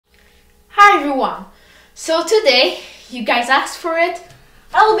everyone! So today, you guys asked for it,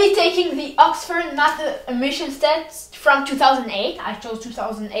 I will be taking the Oxford Math Admissions Test from 2008. I chose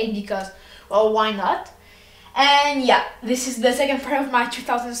 2008 because, well, why not? And yeah, this is the second part of my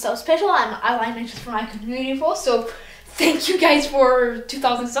 2000 stuff special. I mentioned for my community post, so thank you guys for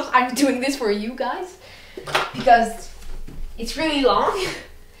 2000 stuff. I'm doing this for you guys because it's really long.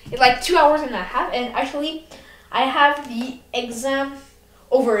 It's like 2 hours and a half, and actually I have the exam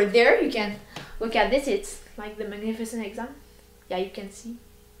over there. You can look at this. It's like the magnificent exam. Yeah, you can see.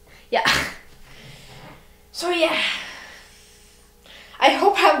 Yeah. So yeah, I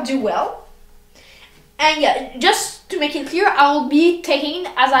hope I'll do well. And yeah, just to make it clear, I will be taking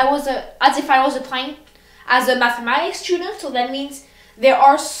as if I was applying as a mathematics student. So that means there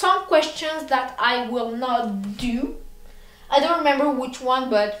are some questions that I will not do. I don't remember which one,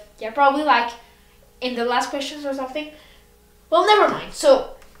 but yeah, probably like in the last questions or something. Well, never mind.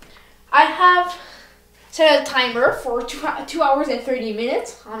 So I have set a timer for 2 hours and 30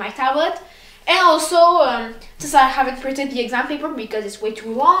 minutes on my tablet. And also, since I haven't printed the exam paper because it's way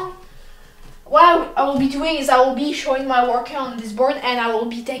too long, what I will be doing is I will be showing my work on this board, and I will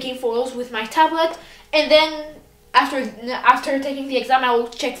be taking photos with my tablet. And then after taking the exam, I will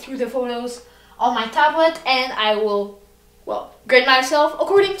check through the photos on my tablet, and I will, well, grade myself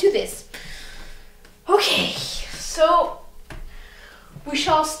according to this. Okay, so we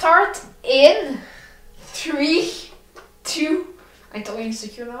shall start in 3, 2. I'm totally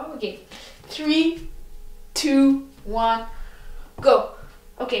secure now. Okay, 3, 2, 1, go.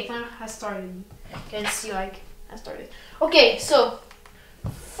 Okay, time has started. You can see like I started. Okay, so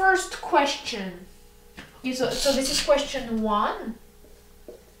first question. Okay, so this is question 1.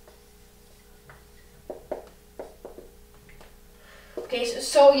 Okay,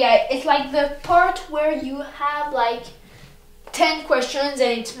 so yeah, it's like the part where you have like 10 questions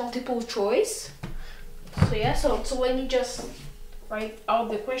and it's multiple choice. So yeah, so let me just write out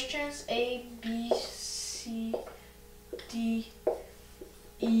the questions: A, B, C, D,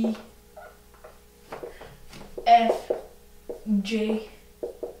 E, F, G,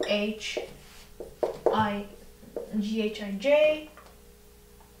 H, I, J.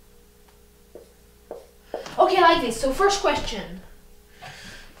 Okay, like this. So first question.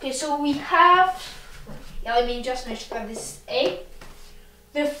 Okay, so we have, yeah, let me just mention that this is A.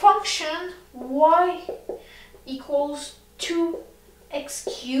 The function y equals 2x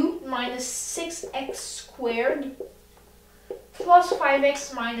cubed minus 6x squared plus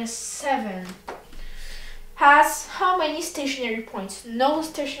 5x minus 7 has how many stationary points? No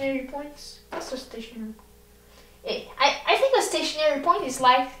stationary points? What's a stationary point? I think a stationary point is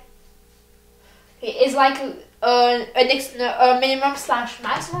like a minimum slash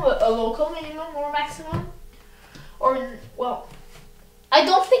maximum, a local minimum or maximum. Or, well, I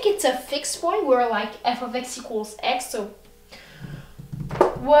don't think it's a fixed point where like f of x equals x, so,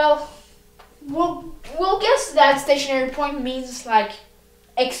 well, we'll guess that stationary point means like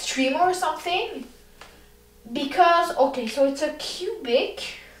extreme or something, because, okay, so it's a cubic,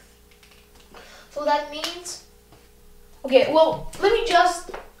 so that means, okay, well, let me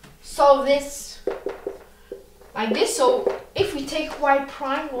just solve this like this. So if we take y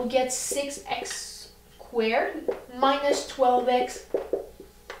prime, we'll get 6x squared minus 12x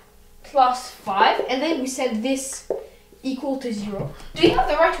plus 5, and then we set this equal to 0. Do you have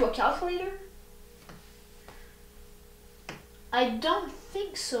the right to a calculator? I don't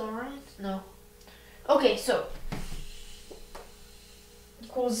think so, right? No. Okay, so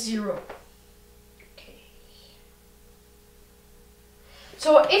equals 0. Okay.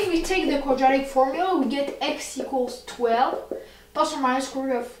 So if we take the quadratic formula, we get x equals 12 plus or minus square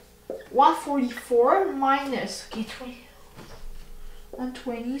root of 144 minus, okay,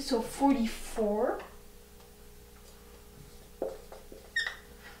 120, so 44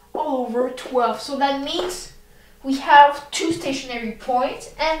 all over 12. So that means we have 2 stationary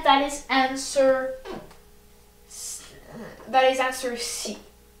points, and that is answer C.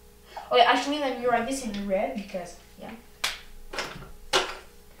 Okay, actually let me write this in red because, yeah.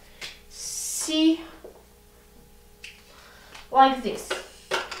 C, like this.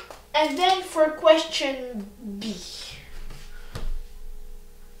 And then for question B,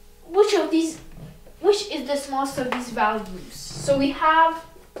 which is the smallest of these values? So we have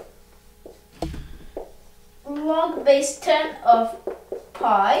log base 10 of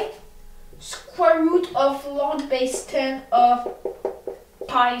pi, square root of log base 10 of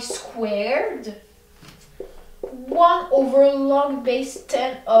pi squared, 1 over log base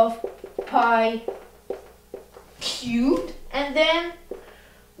 10 of pi cubed, and then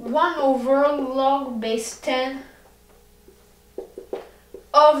 1 over log base 10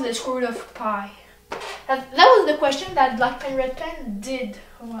 of the square root of pi. That was the question that Black Pen Red Pen did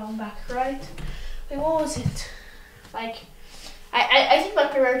a while back, right? Wait, what was it? Like, I think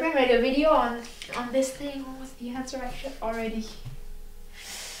Black Pen Red Pen made a video on this thing. What was the answer actually already?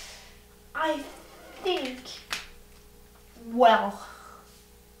 I think. Well,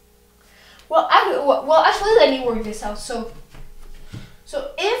 actually, let me work this out. So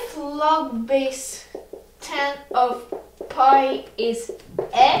if log base 10 of pi is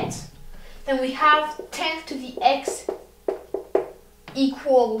x, then we have 10 to the x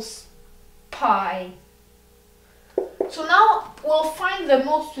equals pi. So now we'll find the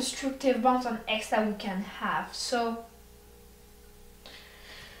most restrictive bounds on x that we can have. So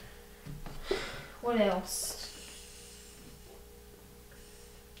what else?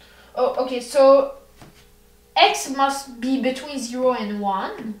 Oh, okay, so x must be between 0 and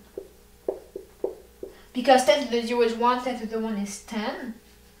 1. Because 10 to the 0 is 1, 10 to the 1 is 10.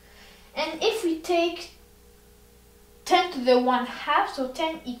 And if we take 10 to the 1 half, so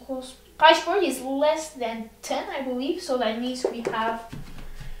 10 equals, pi squared is less than 10, I believe. So that means we have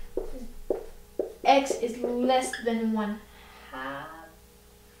x is less than 1 half.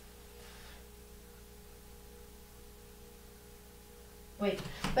 Wait,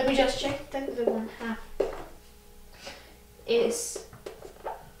 let me just check. 10 to the 1 half is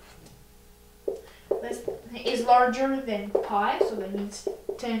larger than pi, so that means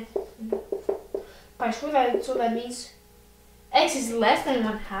 10 pi squared, so that means x is less than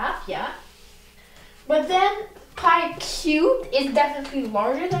 1 half, yeah. But then pi cubed is definitely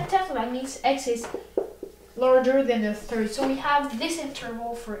larger than 10, so that means x is larger than a third. So we have this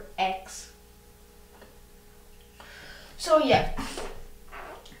interval for x. So yeah.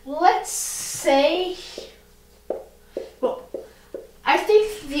 Let's say, well, I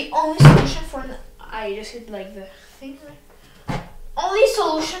think the only solution for, I just hit like the thing, right? Only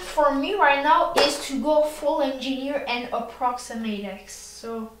solution for me right now is to go full engineer and approximate x.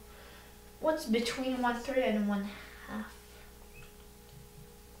 So what's between 1/3 and 1/2?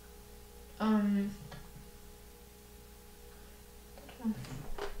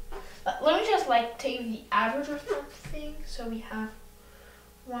 Let me just like take the average or something. So we have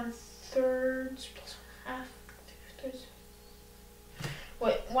 1/3 plus 1/2, 2/3.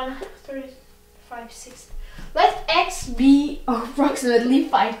 Wait, 1/3, 5/6. Let x be approximately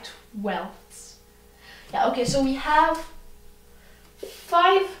 5/12. Yeah, okay, so we have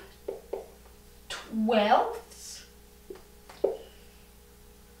 5/12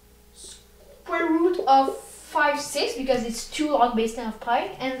 square root of 5/6 because it's 2 log base 10 of pi,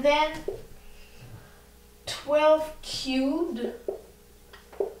 and then 12 cubed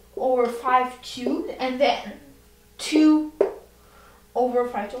over 5 cubed, and then 2 over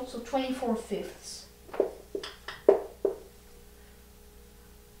 5 total, so 24/5.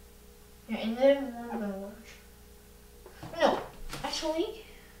 Yeah, and then more than large. No, actually.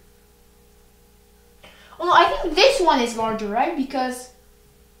 Oh no, I think this one is larger, right? Because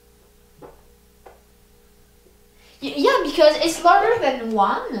yeah, because it's larger than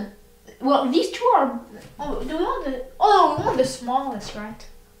 1. Well, these two are. Oh, do we want the? Oh no, we want the smallest, right?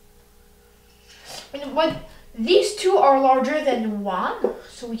 But these two are larger than 1,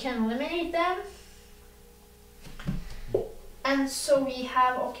 so we can eliminate them. And so we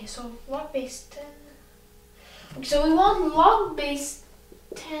have, okay, so log base 10. Okay, so we want log base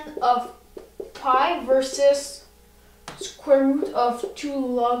 10 of pi versus square root of 2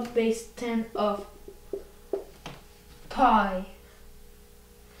 log base 10 of pi.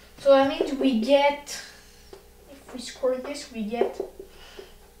 So that means we get, if we square this, we get,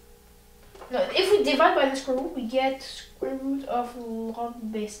 no, if we divide by the square root, we get square root of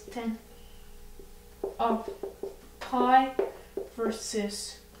log base 10 of pi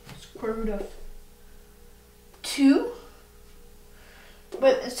versus square root of 2.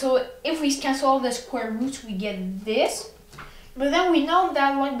 But so if we cancel the square roots, we get this. But then we know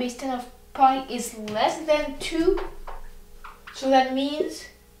that log base 10 of pi is less than 2. So that means,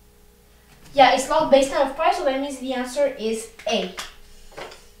 yeah, it's log base 10 of pi, so that means the answer is A.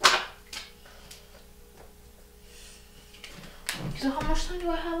 So how much time do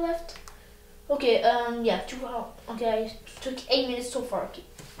I have left? Okay, yeah, 2 hours. Okay, I took 8 minutes so far. Okay.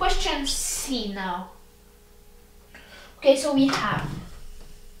 Question C now. Okay, so we have.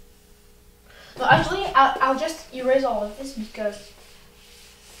 No, actually, I'll just erase all of this because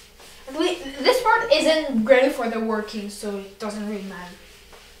this part isn't ready for the working, so it doesn't really matter.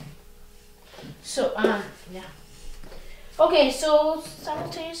 So, yeah. Okay, so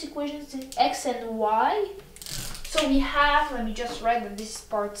simultaneous equations in x and y. So we have, let me just write that this is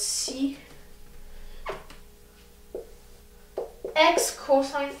part C. x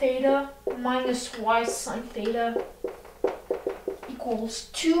cosine theta minus y sine theta equals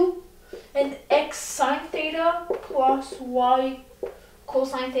 2, and x sine theta plus y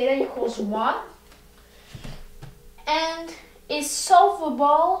cosine theta equals 1, and is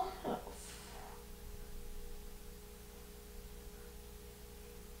solvable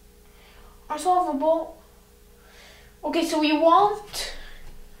Okay, so we want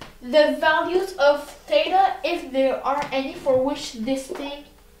the values of theta, if there are any, for which this thing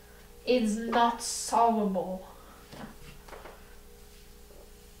is not solvable.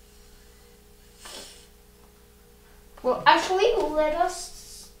 Well, actually, let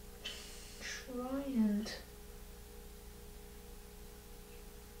us try and...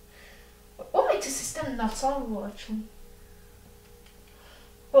 What makes the system not solvable, actually?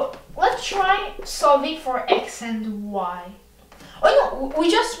 Well, let's try solving for x and y. Oh no,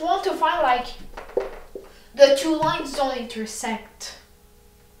 we just want to find, like, the two lines don't intersect.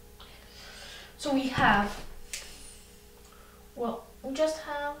 So we have, well, we just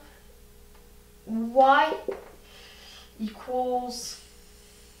have y equals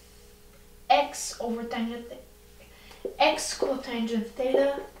x over tangent, x cotangent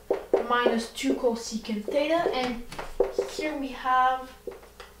theta minus 2 cosecant theta, and here we have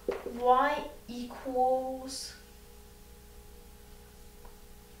y equals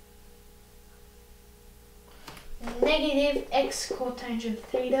negative x cotangent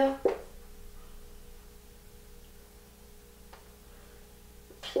theta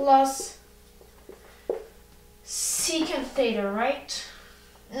plus secant theta, right?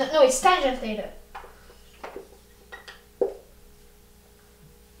 No, it's tangent theta.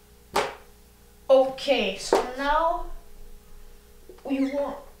 Okay, so now we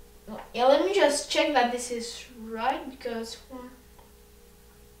want... Yeah, let me just check that this is right, because...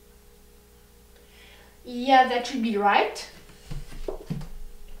 Yeah, that should be right.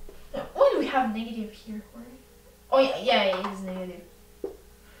 Why do we have negative here? Oh yeah, it is negative.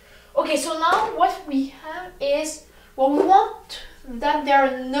 Okay, so now what we have is, well, we want that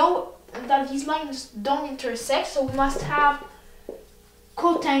that these lines don't intersect, so we must have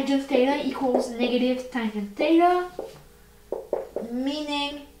cotangent theta equals negative tangent theta,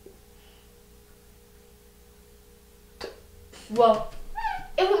 meaning, well,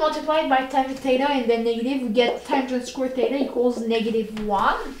 if we multiply it by tangent theta and then negative, we get tangent square theta equals negative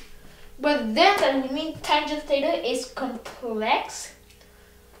 1. But then that would mean tangent theta is complex,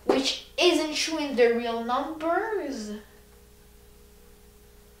 which isn't true in the real numbers.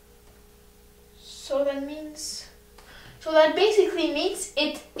 So that basically means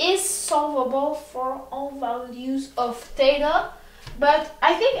it is solvable for all values of theta, but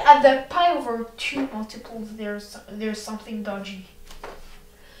I think at the pi over 2 multiples there's something dodgy.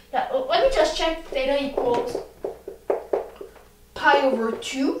 Yeah, let me just check. Theta equals pi over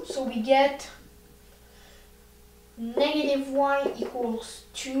 2, so we get negative y equals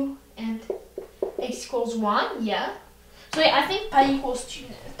 2 and x equals 1, yeah. So yeah, I think pi equals 2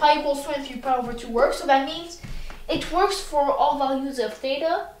 and 3 pi over 2 works, so that means it works for all values of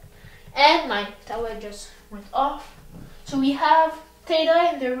theta, and my tablet just went off. So we have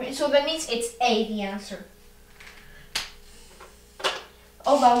theta in the, so that means it's A, the answer.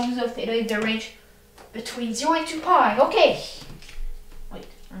 All values of theta in the range between 0 and 2 pi. Okay. Wait.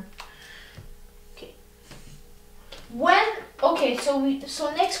 Okay. Okay,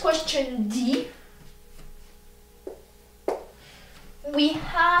 so next question D. We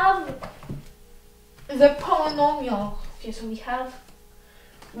have the polynomial. Okay, so we have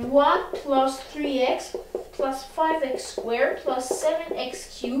 1 plus 3x plus 5x squared plus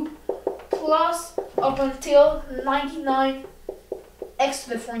 7x cubed plus up until 99 x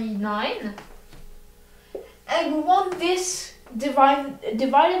to the 49, and we want this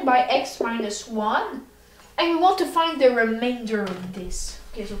divided by x minus 1, and we want to find the remainder of this.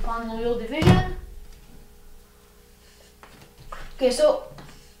 Okay, so polynomial division. Okay, so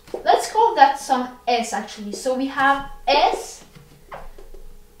let's call that sum S actually. So we have S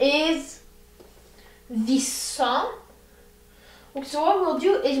is the sum. Okay, so what we'll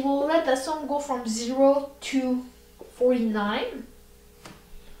do is we'll let the sum go from 0 to 49.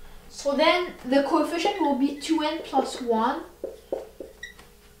 So then the coefficient will be 2n plus 1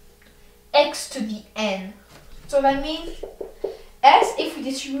 x to the n. So that means S, if we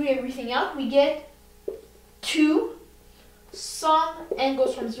distribute everything out, we get 2 sum n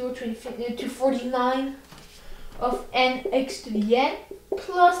goes from 0 to 49 of n x to the n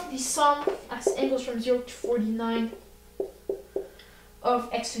plus the sum as n goes from 0 to 49 of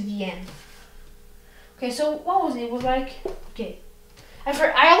x to the n. Okay, so what was it? It was like, okay,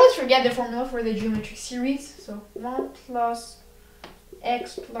 I always forget the formula for the geometric series. So 1 plus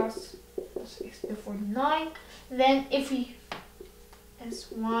x plus x to the 49. Then if we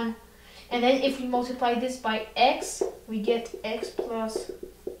s1, and then if we multiply this by x, we get x plus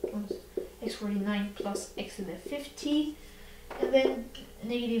x49 plus x to the 50, and then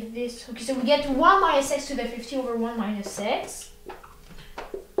negative this. Okay, so we get 1 minus x to the 50 over 1 minus x.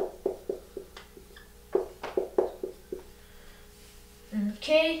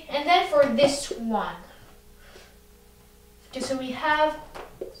 Okay, and then for this one, okay, so we have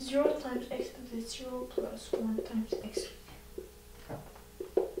 0 times x to the 0 plus 1 times x.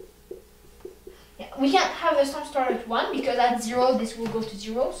 Yeah, we can't have the sum start at 1 because at 0 this will go to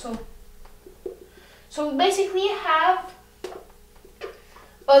 0. So we basically have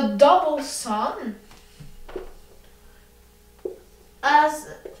a double sum as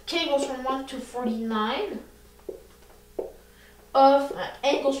k goes from 1 to 49 of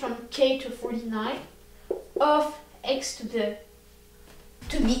n goes from k to 49 of x to the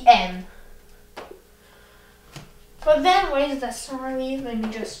n. But then what is that summary? Let me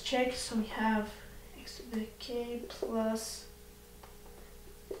just check. So we have x to the k plus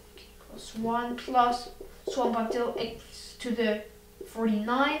 1 plus so on until x to the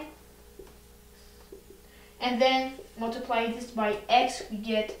 49, and then multiply this by x, we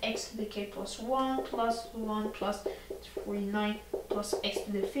get x to the k plus 1 plus 49 plus x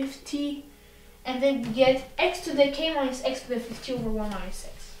to the 50, and then we get x to the k minus x to the 50 over 1 minus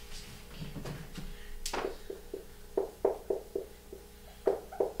x.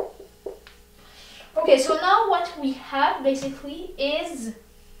 Okay, so now what we have basically is,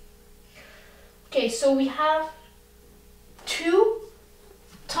 okay, so we have 2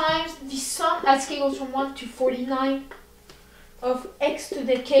 times the sum as k goes from 1 to 49 of x to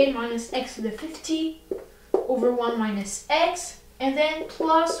the k minus x to the 50 over 1 minus x, and then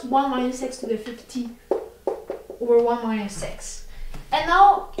plus 1 minus x to the 50 over 1 minus x. And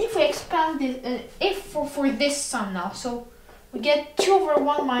now if we expand this, for this sum now, so we get 2 over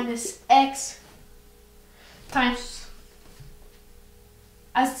 1 minus x times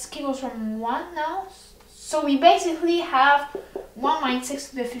as k goes from 1 now. So we basically have 1 minus x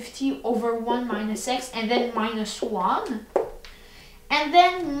to the 50 over 1 minus x, and then minus 1. And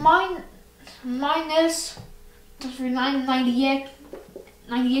then minus 98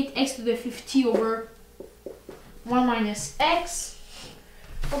 x to the 50 over 1 minus x.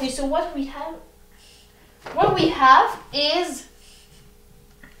 Okay, so what we have is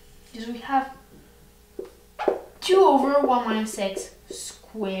we have 2 over 1 minus x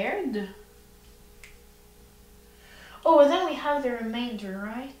squared. Oh, and then we have the remainder,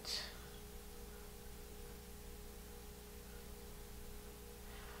 right?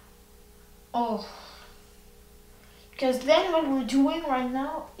 Oh, because then what we're doing right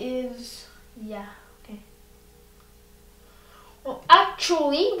now is, yeah, okay. Well,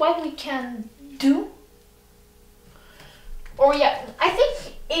 actually, what we can do, or yeah, I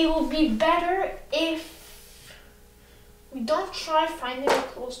think it will be better if we don't try finding a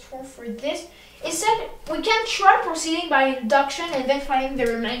closed form for this. Instead, we can try proceeding by induction and then finding the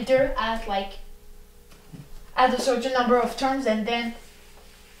remainder at a certain number of terms, and then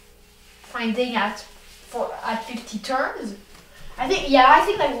finding at 50 terms. I think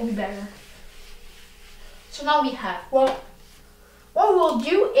that will be better. So now we have, well, what we'll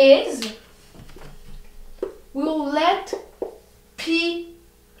do is we'll let p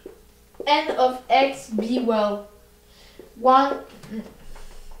n of x be, well,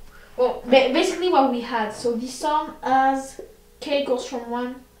 basically what we had. So the sum as k goes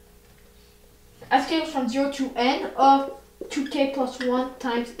from 0 to n of 2k plus 1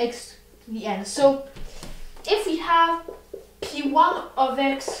 times x to the n. So if we have p1 of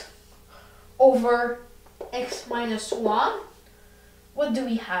x over x minus 1, what do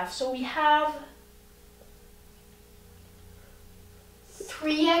we have? So we have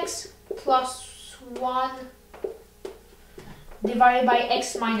 3x plus 1 divided by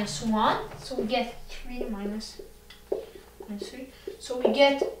x minus 1. So we get 3 minus 3. So we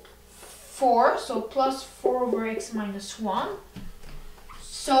get 4. So plus 4 over x minus 1.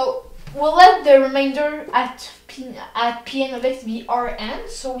 So we'll let the remainder at Pn of x be Rn.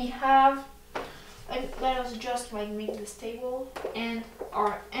 So we have, and let us just make this table, and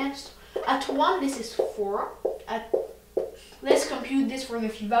Rn. At 1 this is 4. Let's compute this for the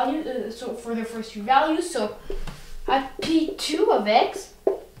few values. So for the first few values. So at P2 of x,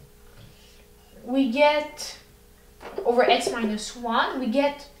 we get, over x minus 1, we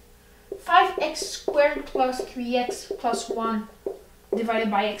get 5x squared plus 3x plus 1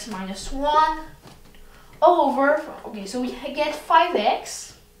 divided by x minus 1 all over, okay, so we get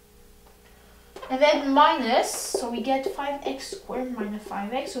 5x And then minus, so we get 5x squared minus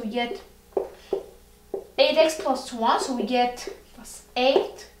 5x, so we get 8x plus 1, so we get plus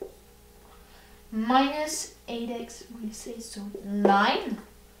 8 minus 8x minus 8, so 9.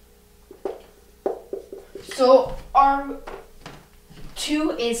 So our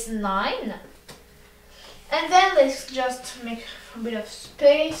 2 is 9. And then let's just make a bit of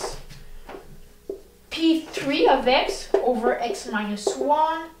space. P3 of x over x minus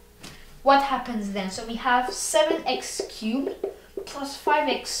 1. What happens then? So we have 7x cubed plus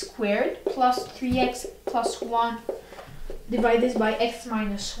 5x squared plus 3x plus 1 divided by x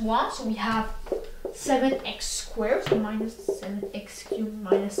minus 1. So we have 7x squared, so minus 7x cubed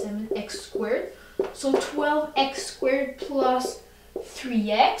minus 7x squared. So 12x squared plus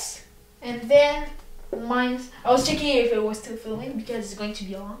 3x. And then minus, I was checking if it was still filling because it's going to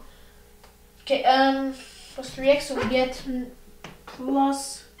be long. Okay, plus 3x, so we get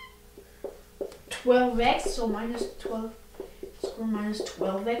plus 12x, so minus 12 square minus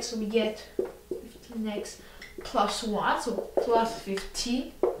 12x, so we get 15x plus 1, so plus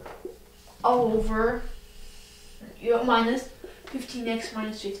 15 all over minus 15x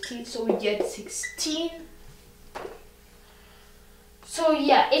minus 15, so we get 16. So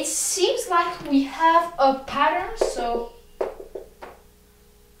yeah, it seems like we have a pattern, so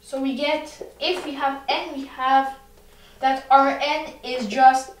we get, if we have n, we have that our n is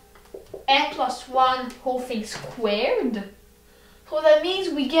just n plus 1 whole thing squared. So that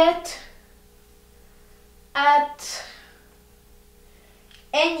means we get at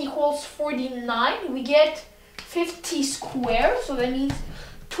n equals 49, we get 50 squared, so that means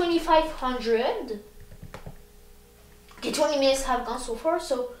 2500. Okay, 20 minutes have gone so far,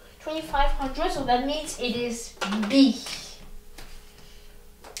 so 2500, so that means it is B.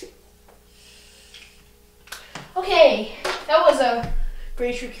 Okay, that was a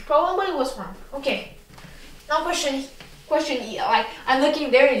very tricky problem, but it was fun. Okay, now question E. Like, I'm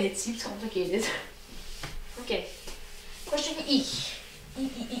looking there and it seems complicated. Okay, question E.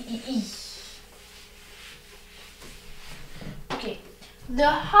 E. Okay, the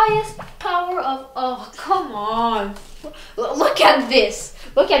highest power of, oh, come on. Look at this.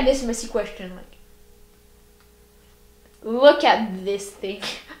 Look at this messy question. Like, look at this thing.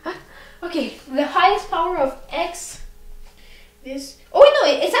 Okay, the highest power of x, this, oh no,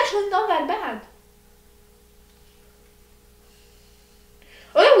 it's actually not that bad.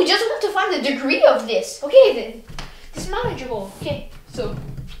 Okay, we just want to find the degree of this. Okay, then, it's manageable. Okay, so,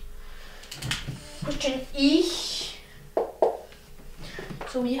 question E.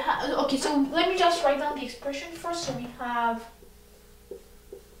 So we have, okay, so let me just write down the expression first. So we have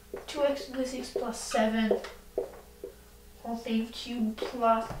 2x to the 6 plus 7 whole thing cubed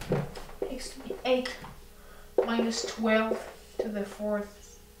plus x to the 8 minus 12 to the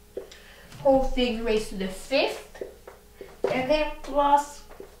 4th whole thing raised to the 5th, and then plus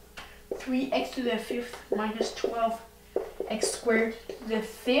 3x to the 5th minus 12x squared to the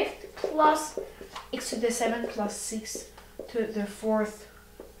 5th plus x to the 7th plus 6 to the 4th,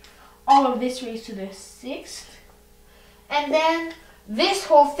 all of this raised to the 6th, and then this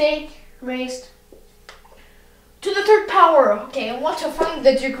whole thing raised to the 3rd power. Okay, I want to find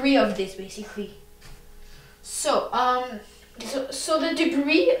the degree of this basically. So, so the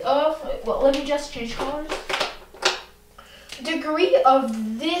degree of, well, let me just change colors. Degree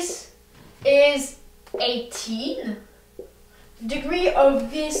of this is 18. Degree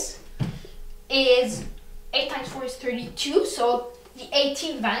of this is 8 times 4 is 32, so the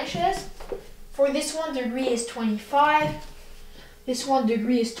 18 vanishes. For this one, degree is 25. This one,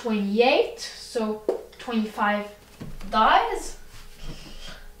 degree is 28, so 25 dies.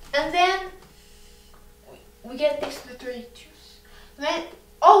 And then we get this to the 32. Then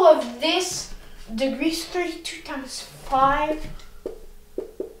all of this, degree is 32 times 5.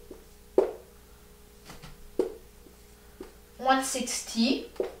 160.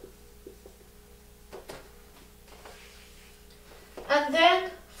 And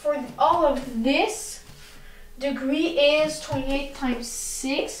then for all of this, degree is 28 times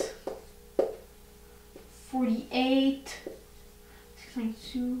 6. 48. 6 times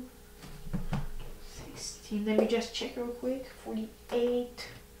 2. 16. Let me just check real quick. 48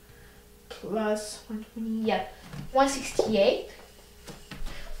 plus 120. Yeah. 168.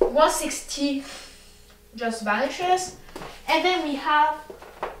 160 just vanishes. And then we have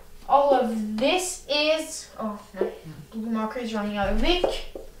all of this is, oh no, blue marker is running out of ink.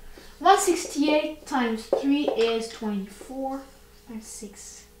 168 times 3 is 24, times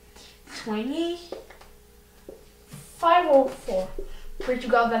 6, 20, 504. Pray to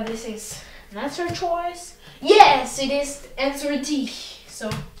God that this is an answer choice. Yes, it is answer D. So,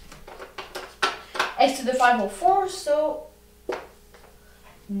 x to the 5 over 4, so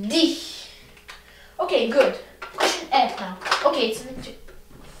D. Okay, good. Question F now. Okay, it's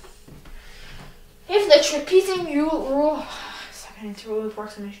if the trapezium rule integral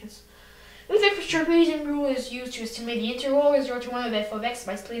approximations. If the trapezium rule is used to estimate the integral 0 to 1 of f of x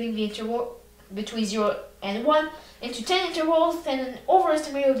by splitting the interval between 0 and 1 into 10 intervals, then an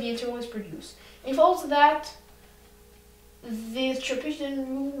overestimate of the interval is produced. If also that the trapezium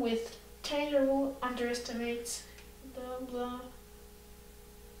rule with 10 interval underestimates blah blah.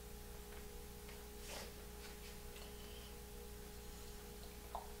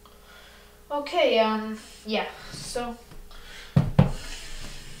 Okay, yeah, so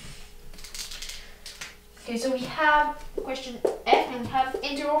okay, so we have question F, and we have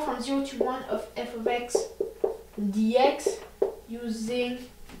integral from 0 to 1 of f of x dx using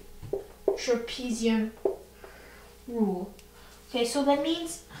trapezium rule. Okay, so that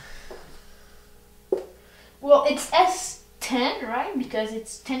means, well, it's S10, right? Because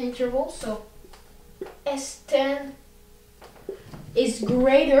it's 10 intervals, so S10 is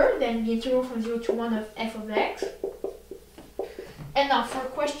greater than the integral from 0 to 1 of f of x. And now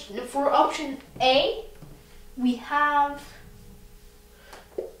for option A, we have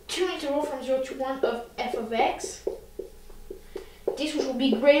 2 integral from 0 to 1 of f of x. This which will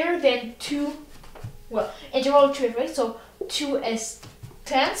be greater than 2, well, integral of 2 f of x, so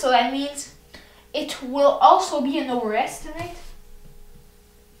 2s10. So that means it will also be an overestimate.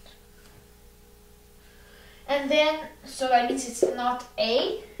 And then, so that means it's not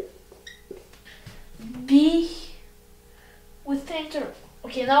A. B with the integral.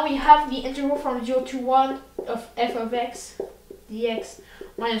 Okay, now we have the integral from 0 to 1 of f of x dx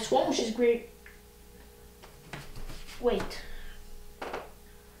minus 1, which is great. Wait.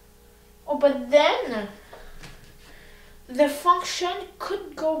 Oh, but then the function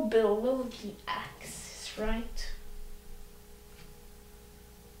could go below the axis, right?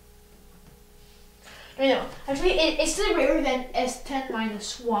 No, actually it's still greater than S10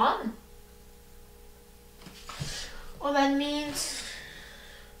 minus 1. Well, that means,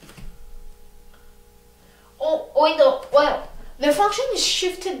 well, the function is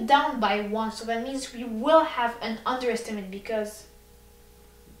shifted down by 1, so that means we will have an underestimate because,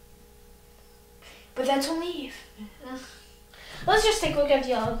 but that's only if, let's just take a look at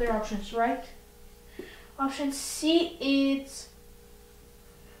the other options, right? Option C is,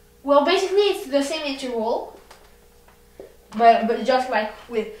 well, basically it's the same interval, but just like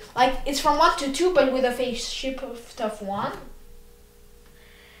with, like it's from 1 to 2, but with a phase shift of 1.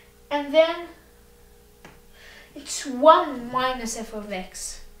 And then it's 1 minus f of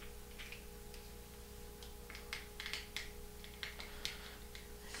x.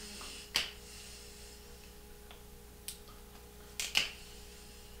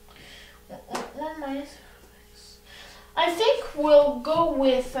 One minus f of x. I think we'll go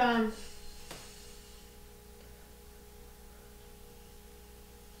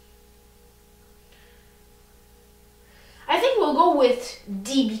with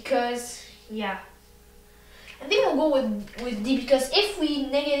D because, yeah. I think we'll go with D because if we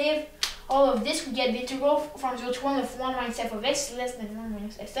negative all of this, we get the integral from 0 to 1 of 1 minus f of x less than 1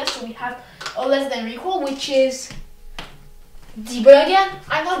 minus x. So we have a less than or equal, which is D. But again,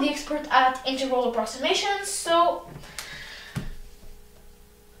 I'm not the expert at integral approximations, so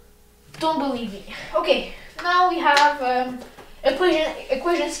don't believe me. Okay, now we have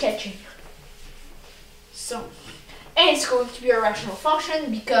equation sketching. So, and it's going to be a rational function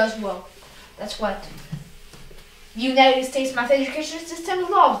because, well, that's what the United States math education system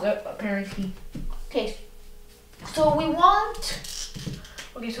loves, apparently. Okay, so we want,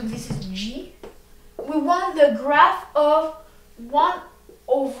 okay, so this is G. We want the graph of 1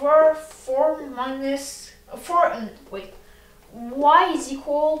 over 4 minus 4, wait, y is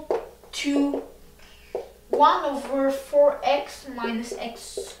equal to 1 over 4x minus x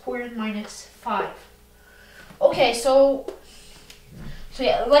squared minus 5. Okay, so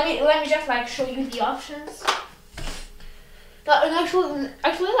yeah, let me just like show you the options. And actually,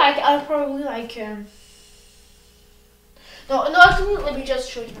 like I'll probably like actually, let me just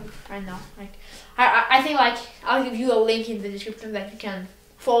show you right now. Like I think like I'll give you a link in the description that you can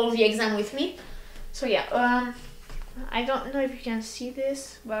follow the exam with me. So yeah, I don't know if you can see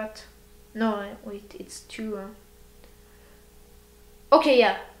this, but no, wait, it's too. Okay,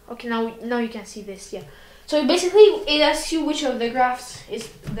 yeah. Okay, now you can see this. Yeah. So basically, it asks you which of the graphs is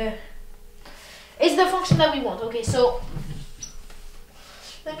the function that we want. Okay, so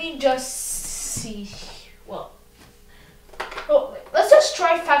let me just see. Well, let's just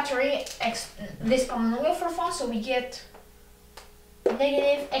try factoring this polynomial for fun. So we get 1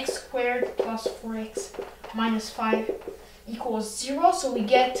 negative x squared plus 4x minus 5 equals 0. So we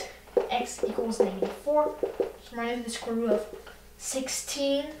get x equals negative 4. So minus the square root of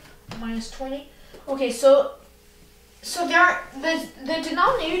 16 minus 20. Okay, so there the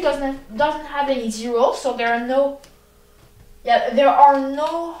denominator doesn't have any zeros, so there are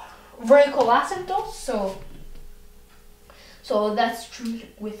no vertical asymptotes. So that's true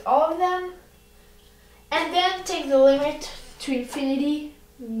with all of them. And then take the limit to infinity.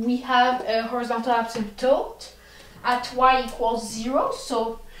 We have a horizontal asymptote at y equals 0.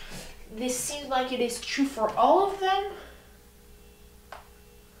 So this seems like it is true for all of them.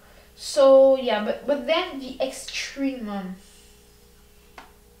 So yeah, but then the extremum.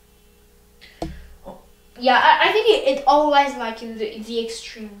 Oh, yeah, I think it all lies like in the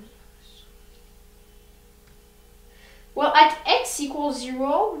extreme. Well, at x equals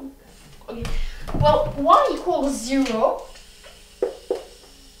 0, okay. Well, y equals 0.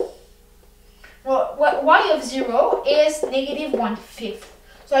 Well, y of 0 is negative 1/5.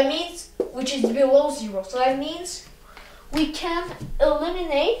 So that means, which is below 0. So that means we can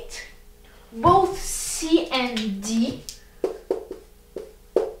eliminate both c and d.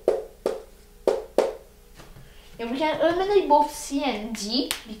 And we can eliminate both c and d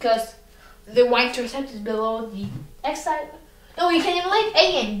because the y-intercept is below the x side. No, we can eliminate a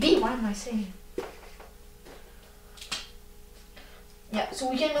and b. What am I saying? Yeah, so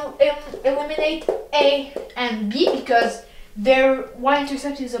we can eliminate a and b because their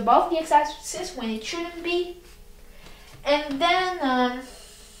y-intercept is above the x-axis when it shouldn't be. And then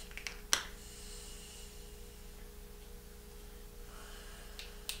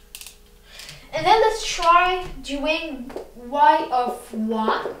let's try doing y of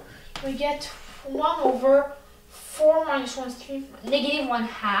 1. We get 1 over 4 minus 1 is 3, negative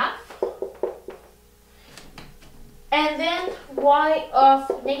 1/2. And then y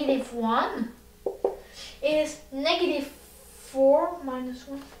of negative 1 is negative 4 minus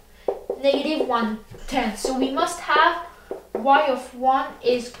 1, negative 1/10. So we must have y of 1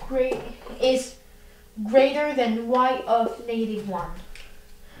 is greater than y of negative 1.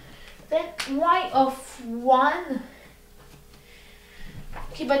 Then y of 1.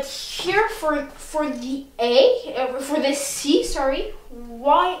 Okay, but here for the for the c, sorry,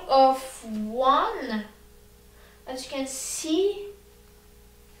 y of 1. As you can see,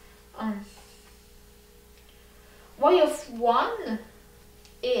 y of 1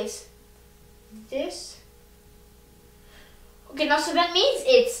 is this. Okay, now so that means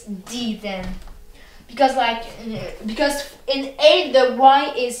it's d then, because in a the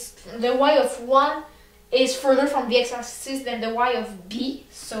y of 1 is further from the x-axis than the y of b.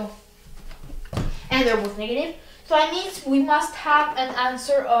 So, and they're both negative. So that means we must have an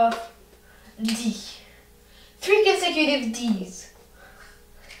answer of d. 3 consecutive D's.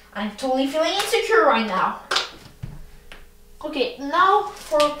 I'm totally feeling insecure right now. Okay, now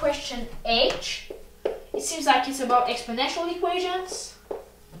for question H. It seems like it's about exponential equations.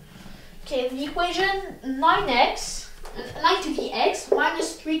 Okay, the equation 9 to the x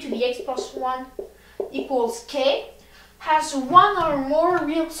minus 3 to the x plus 1 equals k has one or more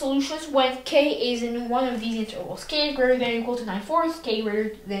real solutions when k is in one of these intervals. K is greater than or equal to 9/4, k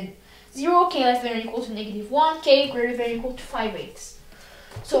greater than 0, k less than or equal to negative 1, k greater than or equal to 5/8.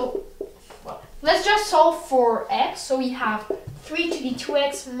 So, well, let's just solve for x. So we have 3 to the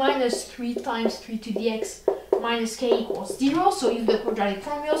 2x minus 3 times 3 to the x minus k equals 0. So use the quadratic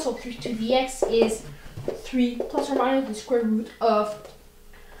formula. So 3 to the x is 3 plus or minus the square root of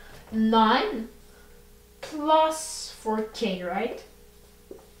 9 plus 4k, right?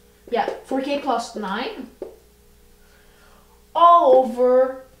 Yeah, 4k plus 9 all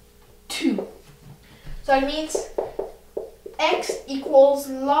over 2. So that means x equals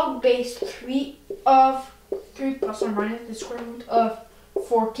log base 3 of 3 plus or minus the square root of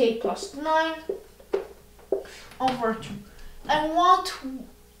 4k plus 9 over 2. I want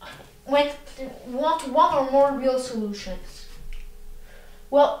one or more real solutions.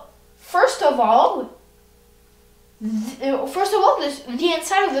 Well, first of all, the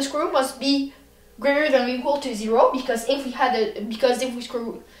inside of the square root must be greater than or equal to 0, because if we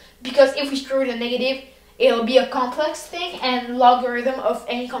square root a negative, it'll be a complex thing, and logarithm of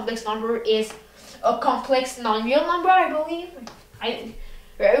any complex number is a complex non-real number, I believe.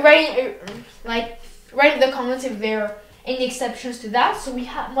 Write in the comments if there are any exceptions to that. So we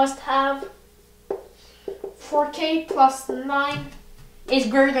must have 4k plus 9 is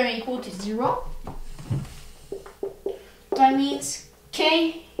greater than or equal to 0. That means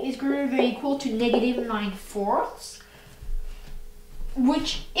k is greater than or equal to negative 9/4, which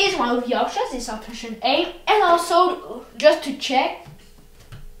is one of the options. It's option A. And also, just to check,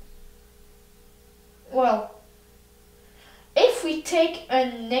 well, if we take a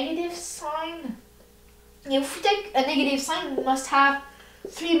negative sign, we must have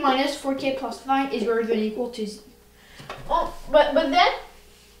 3 minus 4k plus 9 is greater than or equal to z. Oh, but then,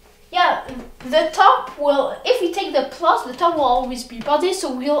 yeah, the top will, if we take the plus, the top will always be positive,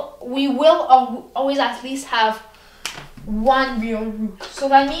 so we will always at least have one real root. So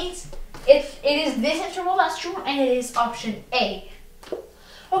that means it is this interval that's true, and it is option A.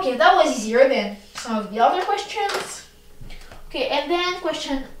 Okay, that was easier than some of the other questions. Okay, and then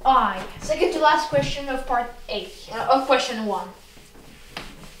question I, second to last question of part A, of question 1.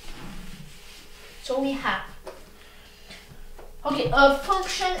 So we have, okay, a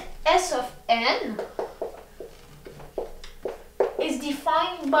function s of n is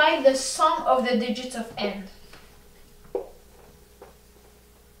defined by the sum of the digits of n.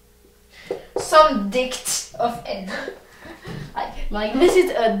 Some dict of n. like this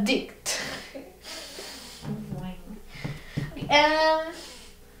is a dict.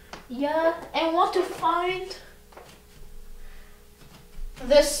 Yeah, and want to find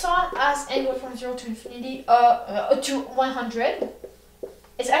the sum as n goes from 0 to infinity, to 100.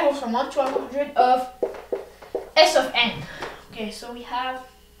 It's n goes from 1 to 100 of s of n. Okay, so we have,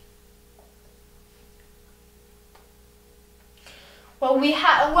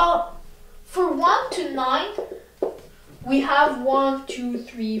 for 1 to 9, we have 1, 2,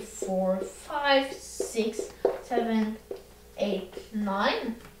 3, 4, 5, 6, 7, 8,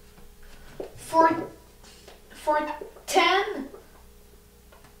 9. For 10,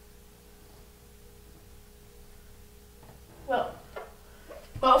 well,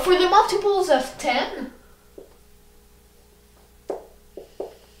 for the multiples of 10,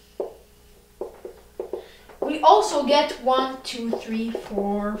 we also get 1, 2, 3,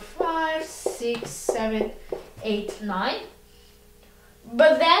 4, 5, 6, 7, 8, 9.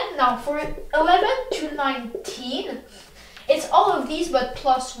 But then, now for 11 to 19, it's all of these but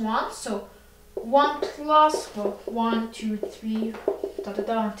plus 1. So 1 plus, 1, 2, 3,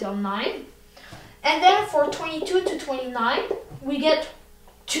 until 9. And then for 22 to 29, we get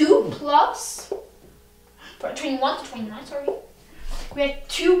 2 plus, for 21 to 29, sorry, we get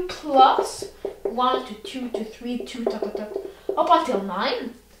 2 plus 1 to 2 to 3, 2, up until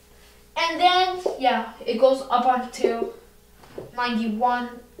 9. And then, yeah, it goes up until 91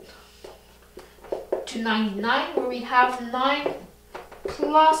 to 99, where we have 9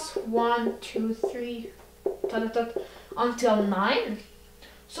 plus 1, 2, 3, until 9.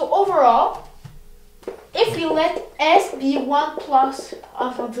 So overall, if we let s be 1 plus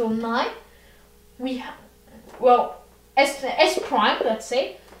up until 9, we have, s prime, let's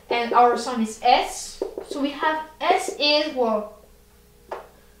say, and our sum is s. So we have s is,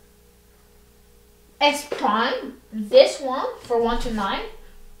 s prime, this one for 1 to 9,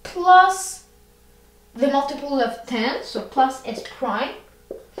 plus the multiple of 10, so plus s prime,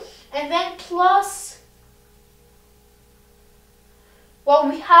 and then plus,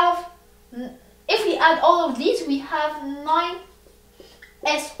 we have, if we add all of these, we have 9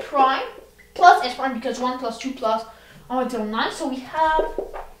 s prime plus s prime, because 1 plus 2 plus until 9, so we have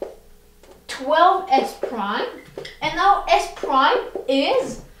 12 s prime. And now s prime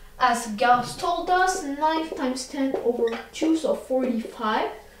is, as Gauss told us, 9 times 10 over 2, so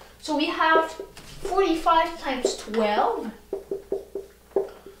 45. So we have 45 times 12,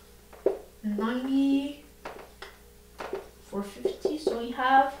 90, 450, so we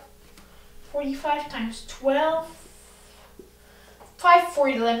have 45 times 12,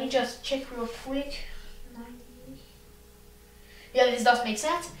 540, let me just check real quick, 90, yeah, this does make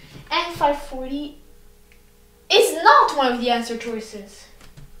sense, and 540 is not one of the answer choices.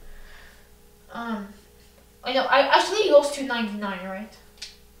 I know, actually it goes to 99, right?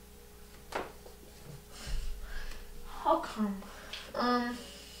 How come?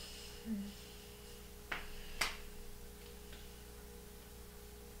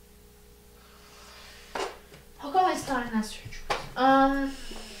 How come it's not an answer choice?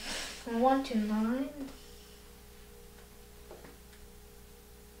 1 to 9.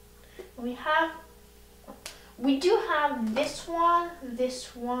 We do have this one,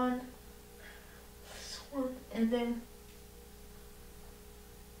 and then,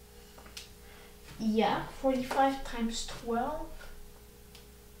 yeah, 45 times 12.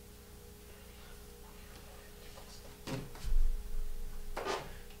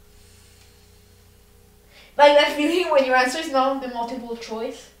 Like that feeling when your answer is not the multiple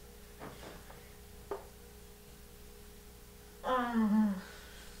choice.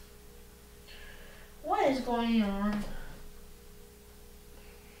 What is going on?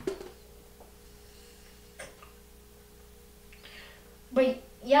 But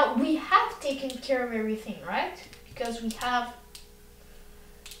yeah, we have taken care of everything, right? Because we have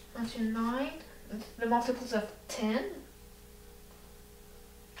 1 to 9, the multiples of 10,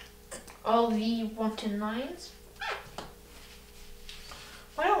 all the 1 to 9s.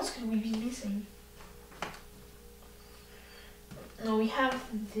 What else could we be missing? No, we have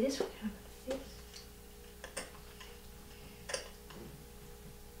this, we have this.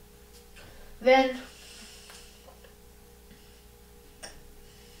 Then,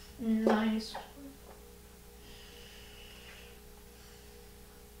 nice.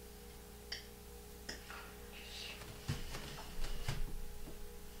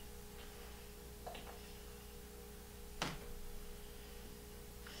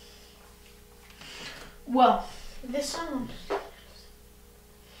 Well, this one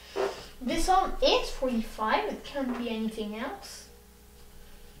is 45. It can't be anything else.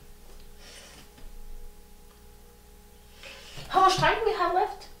 How much time do we have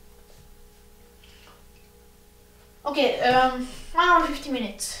left? Okay, 1 hour 50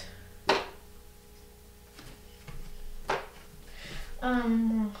 minutes.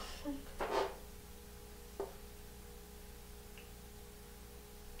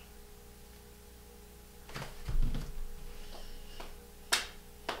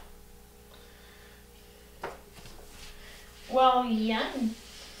 Well, yeah.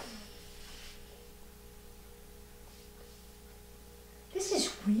 This is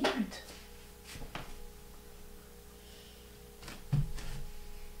weird.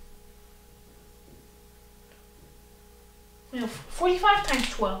 You know, 45 times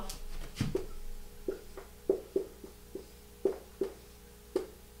 12.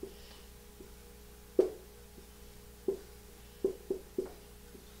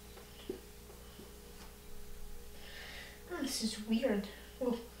 This is weird.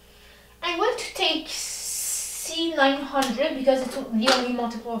 Well, I'm going to take C900 because it's the only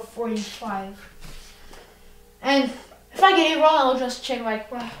multiple of 45. And if I get it wrong, I'll just check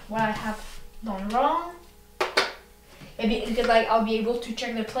like what I have done wrong. Maybe because like I'll be able to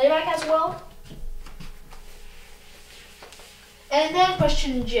check the playback as well. And then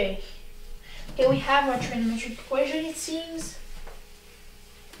question J. Okay, we have our trigonometric equation, it seems.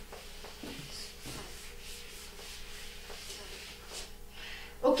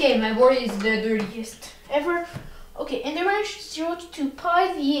 Okay, my board is the dirtiest ever. Okay, in the range 0 to 2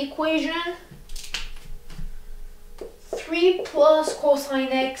 pi, the equation 3 plus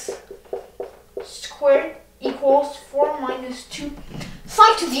cosine x squared equals 4 minus 2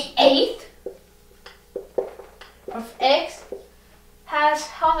 sine to the 8th of x has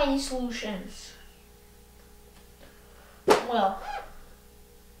how many solutions? Well,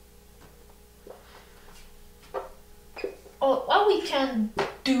 what we can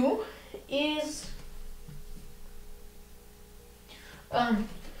do is well,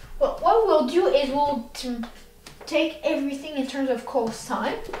 what we'll do is we'll take everything in terms of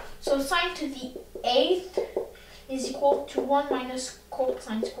cosine. So sine to the 8th is equal to 1 minus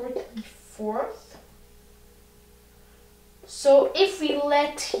cosine squared to the 4th. So if we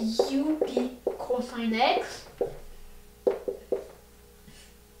let u be cosine x,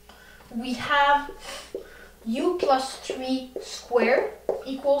 we have u plus 3 squared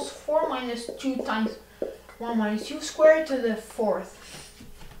equals 4 minus 2 times 1 minus u squared to the 4th.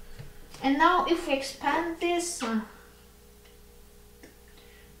 And now if we expand this,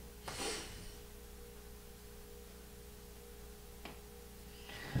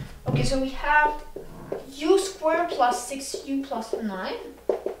 okay, so we have u squared plus 6u plus 9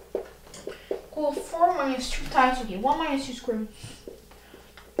 equals 4 minus 2 times, okay, 1 minus u squared.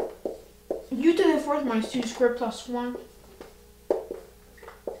 U to the 4th minus 2 squared plus 1.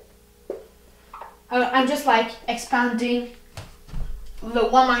 I'm just like expanding the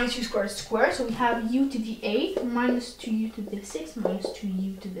 1 minus u squared square. So we have u to the 8th minus 2u to the 6th minus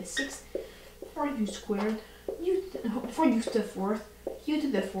 2u to the 6th. 4u squared, for u to the 4th, u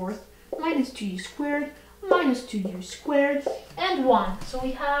to the 4th minus 2u squared minus 2u squared and 1. So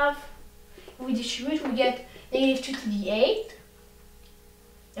we have, if we distribute, we get negative 2 to the 8th.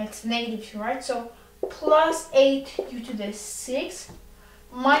 That's negative 2, right? So plus 8u to the 6th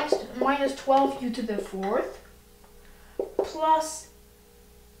minus 12u to the 4th plus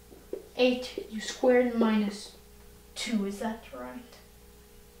 8u squared minus 2. Is that right?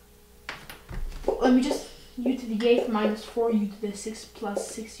 Let me just u to the 8th minus 4u to the 6th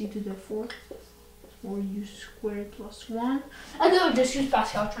plus 6u to the 4th. 4u squared plus 1. I could just use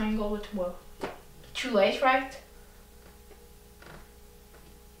Pascal triangle with well. Too late, right?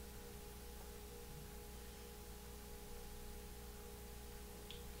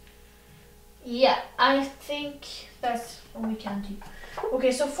 Yeah, I think that's what we can do.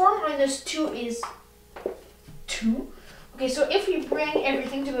 Okay, so 4 minus 2 is 2. Okay, so if we bring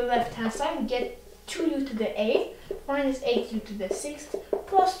everything to the left-hand side, we get 2u to the 8 minus 8u to the 6th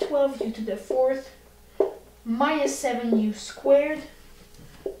plus 12u to the 4th minus 7u squared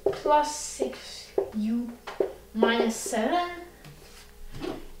plus 6u minus 7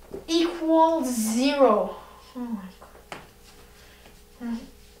 equals 0. Oh my god.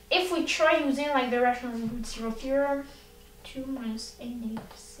 If we try using like the rational root 0 theorem, 2 minus 8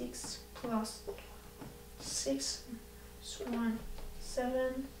 negative 6 plus 6 is 1,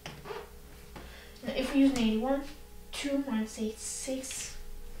 7. Now if we use negative 1, 2 minus 8, 6,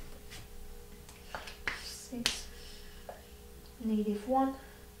 6, negative 1,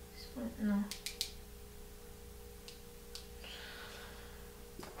 no.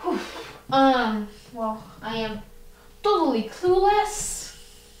 Well, I am totally clueless,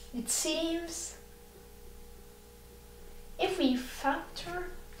 it seems. If we factor,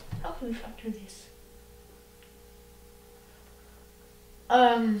 how can we factor this?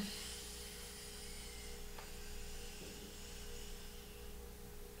 Am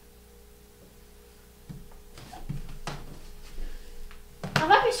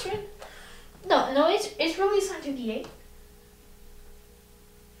I sure? No, it's really assigned to the 8.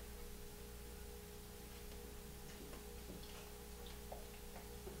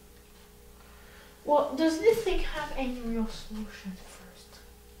 Well, does this thing have any real solutions first?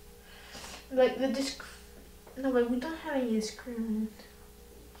 Like no, but we don't have any discriminant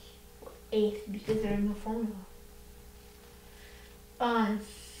 8 because there's no formula.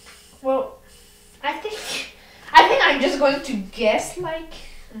 Well, I think I'm just going to guess like.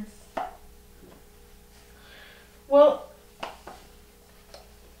 Well,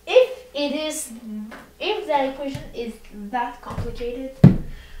 if that equation is that complicated,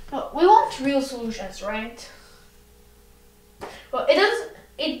 well, we want real solutions, right? Well, I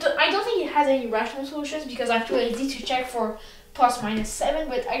don't think it has any rational solutions because I'm too lazy to check for plus minus 7,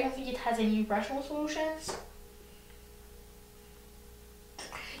 but I don't think it has any rational solutions.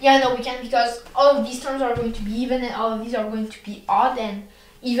 Yeah, no, we can because all of these terms are going to be even and all of these are going to be odd, and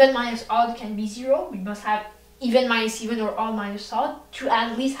even minus odd can be 0. We must have even minus even or odd minus odd to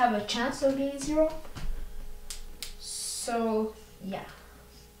at least have a chance of being 0. So, yeah.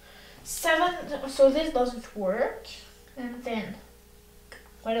 7, so this doesn't work. And then,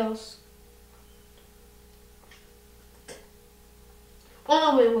 what else?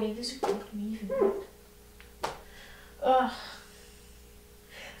 Oh no, wait, this is going to be even.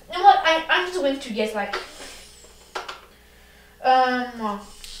 You know what, I'm just going to guess like, well,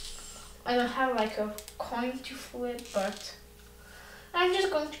 I don't have like a coin to flip, but I'm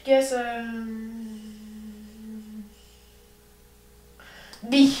just going to guess,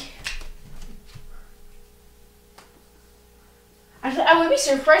 B. I would be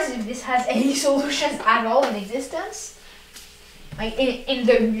surprised if this has any solutions at all in existence. Like in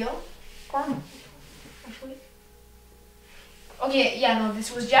the real form. Actually. Okay, yeah, no,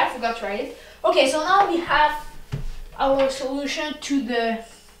 this was Jack, forgot to write it. Okay, so now we have our solution to the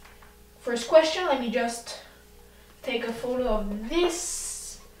first question. Let me just take a photo of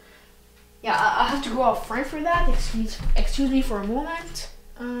this. Yeah, I have to go off frame for that. Excuse me for a moment.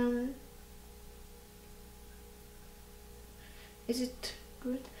 Is it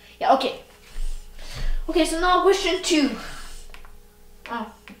good? Yeah, okay. Okay, so now question 2.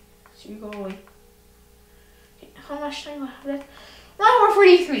 Oh, so you go away. Okay, how much time do I have left? 1 hour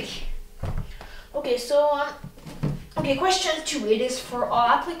 43. Okay, so okay, question 2. It is for all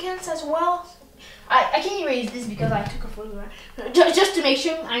applicants as well. I can erase this because I took a photo. Just to make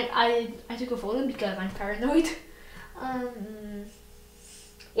sure I took a photo because I'm paranoid.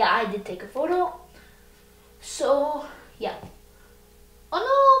 Yeah, I did take a photo. So yeah. Oh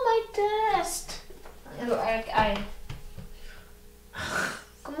no, my test.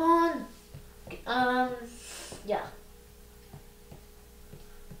 Come on. Yeah.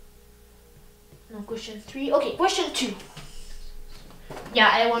 No, question 3. Okay, question 2. Yeah,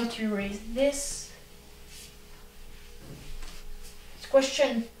 I want to erase this. It's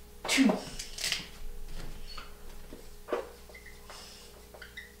question 2.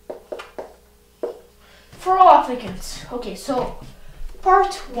 For all applicants. Okay, so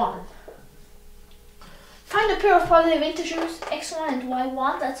part 1. Find a pair of positive integers, x1 and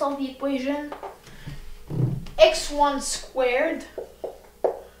y1, that's solve the equation x1 squared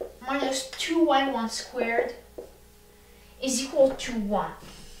minus 2y1 squared is equal to 1.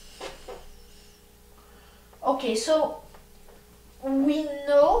 Okay, so we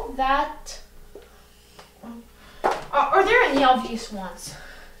know that, are there any obvious ones?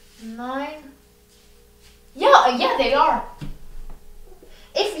 9, yeah, they are.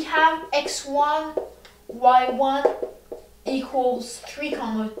 if we have x1, y1 equals 3,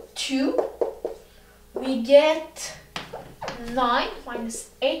 2, we get 9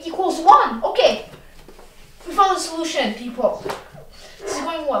 minus 8 equals 1. Okay, we found a solution, people. This is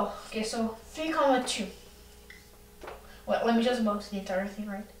going well. Okay, so 3, 2. Well, let me just box the entire thing,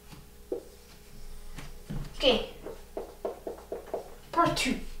 right? Okay. Part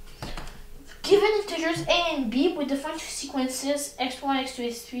 2. Given integers a and b, we define two sequences x1, x2,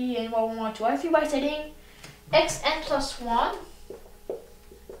 x3, and y1, y2, y3 by setting xn plus 1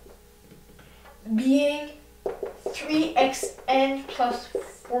 being 3xn plus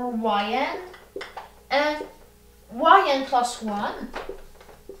 4yn and yn plus 1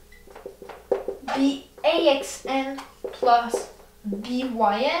 be axn plus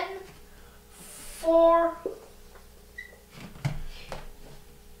byn for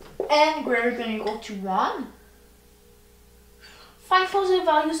n greater than or equal to 1. Find positive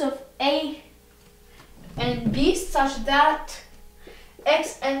values of a and b such that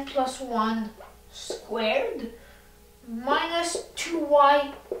xn plus 1 squared minus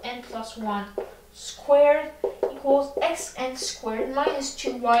 2yn plus 1 squared equals xn squared minus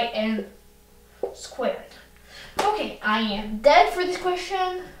 2yn squared. Okay, I am dead for this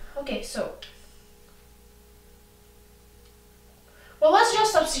question. Okay, so well, let's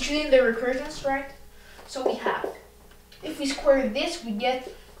just substitute in the recursions, right? So we have, if we square this, we get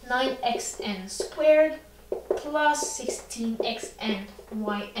 9xn squared plus 16xn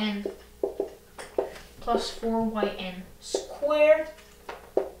yn plus 4yn squared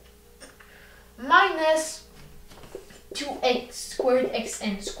minus 2x squared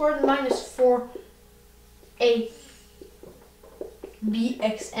xn squared minus 4a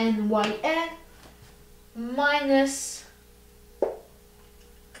bxn yn minus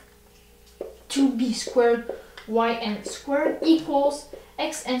 2b squared yn squared equals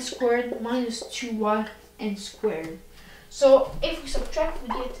xn squared minus 2yn squared. So if we subtract, we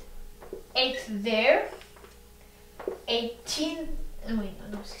get 8 there, 18, oh wait,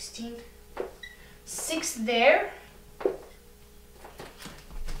 no, 16, 6 there,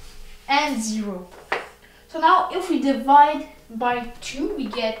 and 0. So now if we divide by 2, we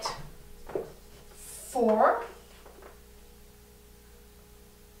get 4.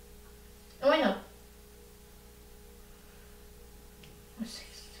 Oh wait, no.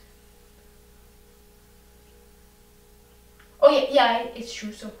 Oh yeah, it's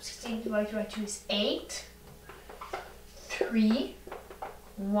true. So 16 divided by 2 is 8. 3,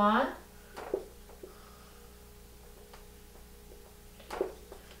 1.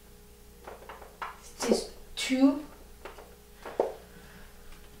 This is 2.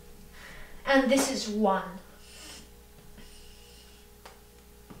 And this is 1.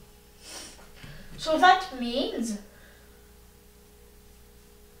 So that means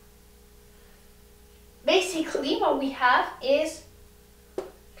basically what we have is,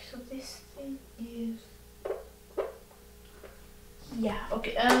 so this thing is, yeah,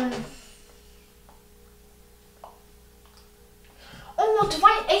 okay, oh no, to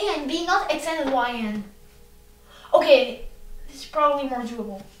find a and b, not xn and yn. Okay, this is probably more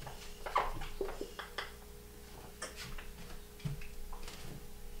doable.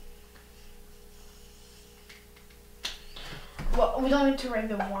 Well, we don't need to write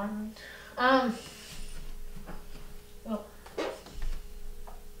the 1. Well,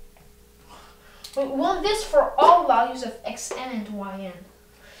 we want this for all values of xn and yn.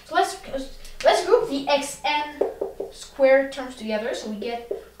 So let's group the xn squared terms together. So we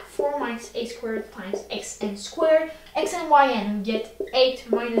get 4 minus a squared times xn squared. Xn yn, we get 8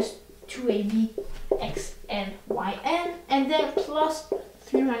 minus 2ab xn yn, and then plus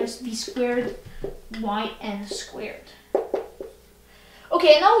 3 minus b squared yn squared.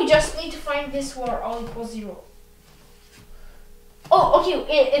 Okay, now we just need to find this where all equals 0. Oh, okay,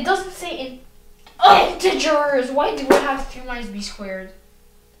 it doesn't say in integers. Why do we have 3 minus b squared?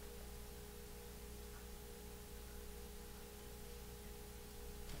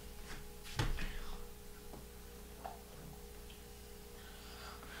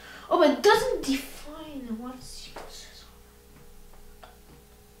 Oh, but it doesn't define what's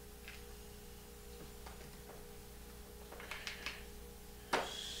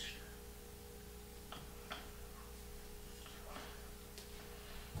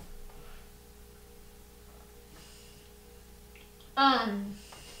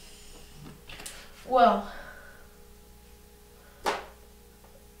well,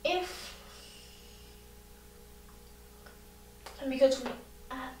 if, because we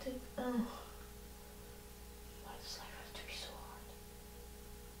added, why does life have to be so hard?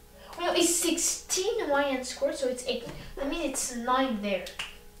 Well, it's 16 yn squared, so it's 8. I mean, it's 9 there.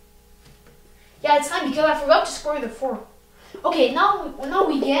 Yeah, it's fine because I forgot to square the 4. Okay, now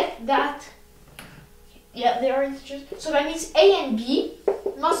we get that. Yeah, they are integers. So that means A and B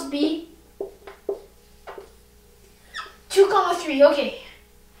must be 2, 3. Okay.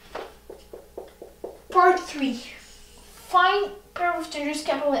 Part 3. Find pair of integers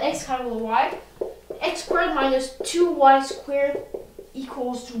capital X, capital Y. X squared minus 2y squared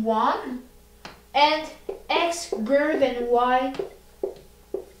equals 1. And X greater than Y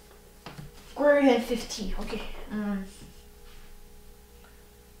greater than 50. Okay.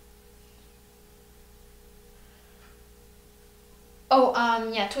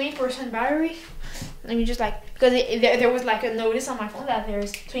 Yeah, 20% battery. Let me just because there was like a notice on my phone that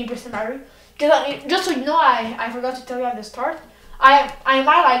there's 20% battery. Because just so you know, I forgot to tell you at the start. I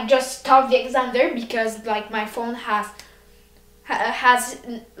might just stop the exam there because my phone has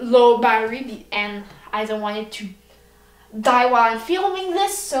low battery and I don't want it to die while I'm filming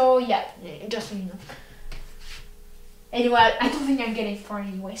this. So yeah, just so you know. Anyway, I don't think I'm getting far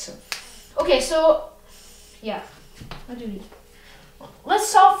anyway. So okay, so yeah, what do we do? Let's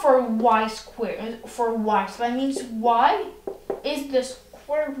solve for y squared, for y. So that means y is the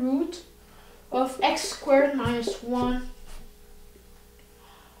square root of x squared minus 1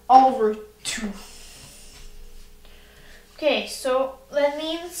 all over 2. Okay, so that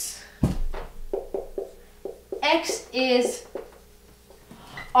means x is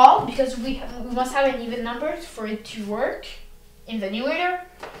odd because we must have an even number for it to work in the numerator.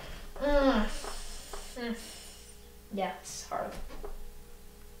 Yeah, it's hard.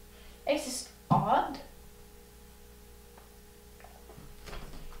 X is odd.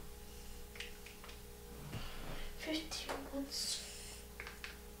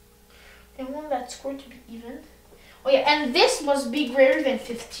 I want that score to be even. Oh yeah, and this must be greater than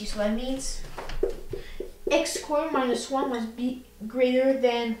 50. So that means x squared minus 1 must be greater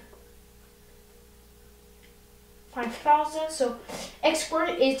than 5,000. So x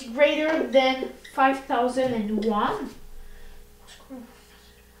squared is greater than 5,001.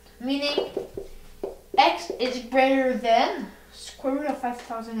 Meaning x is greater than square root of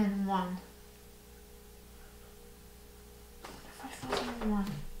 5,001. 5,001.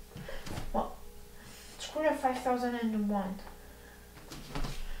 Well, square root of 5,001.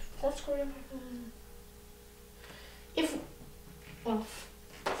 What's square root of 5,001? If, well,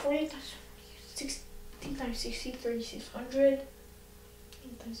 40 times 16 times 60, 3,600.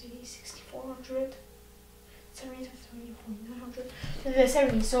 8 times 80, 6,400. 70 times 70, 4,900. And then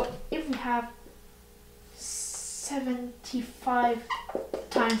 70. So if we have 75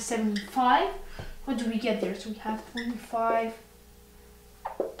 times 75, what do we get there? So we have 25,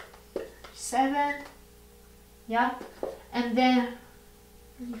 7, yeah, and then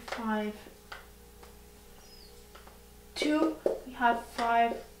 25, 2, we have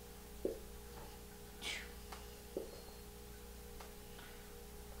 5, 2.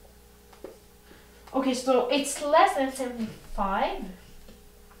 Okay, so it's less than 75.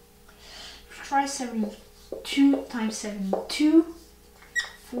 Try 72 times 72,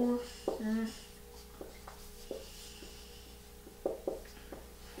 4,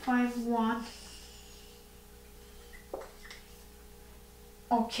 5, 1.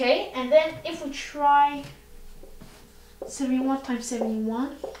 Okay, and then if we try 71 times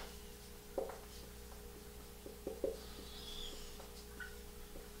 71,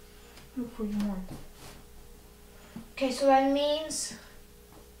 41. Okay, so that means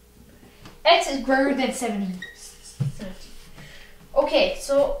x is greater than 70. Okay,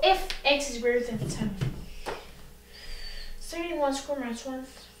 so if x is greater than 70, 71 squared minus 1,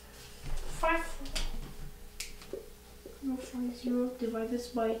 5, 0 divided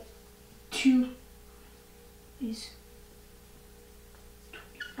by 2 is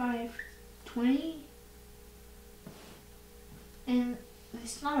 25, 20, and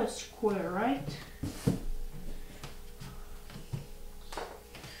it's not a square, right?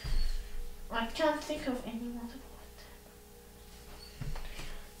 I can't think of any multiple.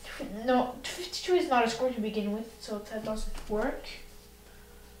 No, 52 is not a square to begin with, so that doesn't work.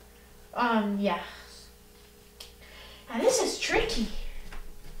 Yeah. And this is tricky.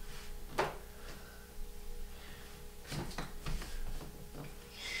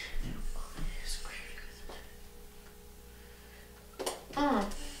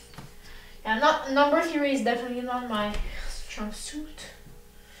 Yeah, number theory is definitely not my strong suit.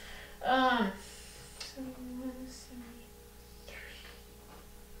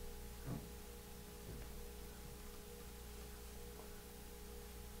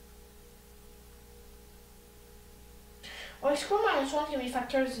 Well, square minus 1 can be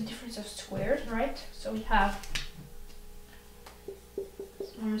factored as the difference of squares, right? So we have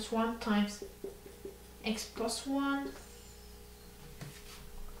minus 1 times x plus 1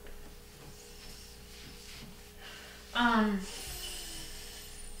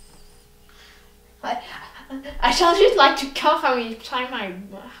 I shall just like to count how many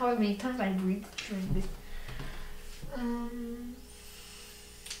times I breathe during this.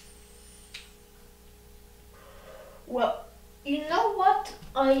 Well, you know what?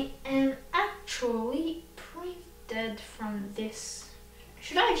 I am actually printed from this.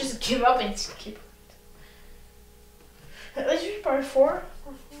 Should I just give up and skip it? Let's read part 4.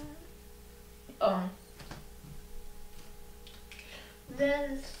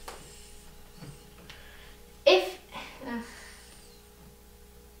 Then if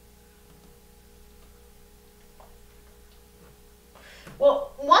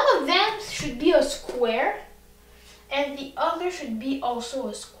well, one of them should be a square and the other should be also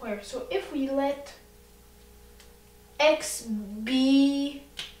a square. So if we let x be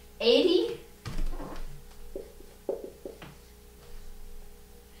 80,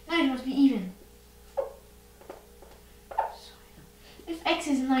 no, it must be even. If x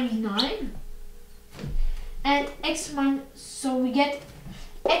is 99 and x minus, so we get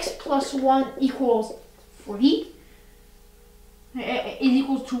x plus 1 equals 40, is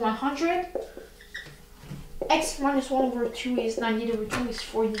equals to 100. X minus 1 over 2 is 90 over 2 is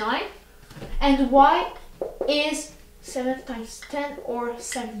 49. And y is 7 times 10 or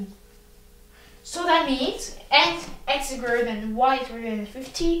 70. So that means, and x is greater than y is greater than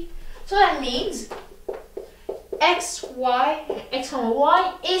 50. So that means x comma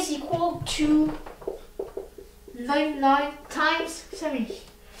y is equal to 99 times 70.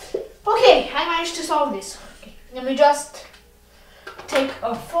 Okay, I managed to solve this. Okay, let me just take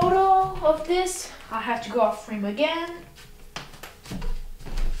a photo of this. I have to go off frame again.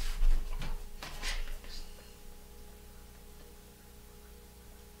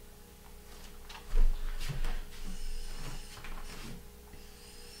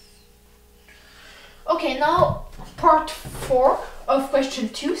 Okay, now part 4 of question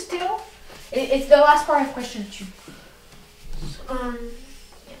 2 still. It's the last part of question 2.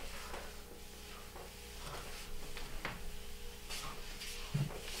 Yeah.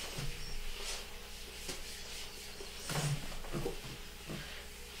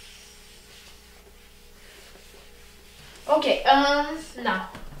 Okay, now,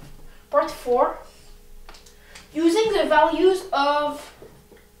 part 4. Using the values of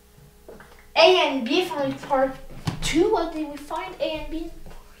A and B from part 2, what did we find? A and B?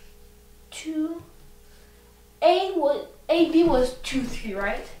 2. AB was 2, 3,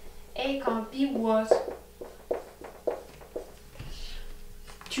 right? A comma B was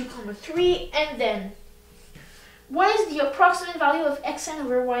 2, 3, and then what is the approximate value of xn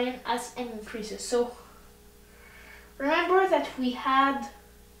over yn as n increases? So remember that we had,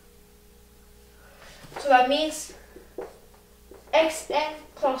 so that means xn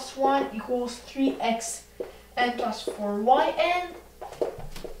plus 1 equals 3xn plus 4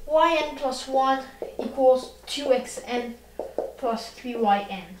 yn plus 1 equals 2xn plus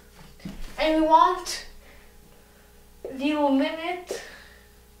 3yn. And we want the limit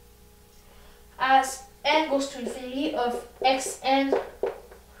as n goes to infinity of xn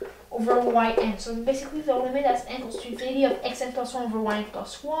over yn. So basically the limit as n goes to infinity of xn plus 1 over yn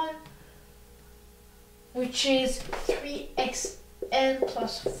plus 1, which is 3xn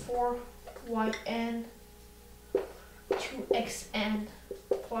plus 4yn, 2xn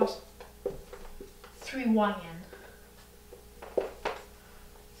plus 3yn.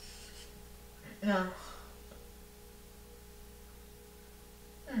 No.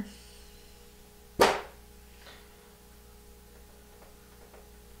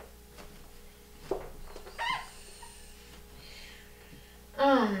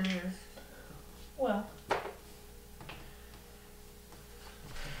 Well,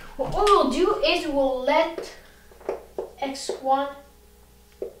 what we'll do is we'll let x1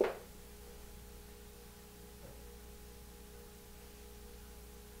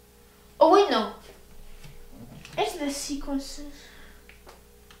 oh wait, no, it's the sequences.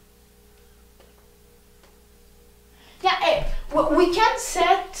 Yeah, we can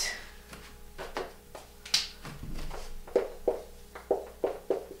set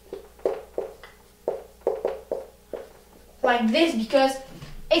like this because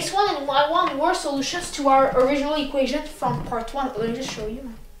x1 and y1 were solutions to our original equation from part 1. Let me just show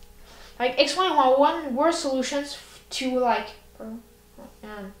you. Like x1 and y1 were solutions to like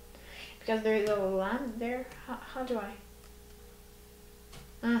because there is a lamp there. How do I?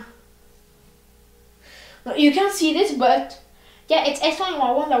 No, you can't see this, but yeah, it's x1 and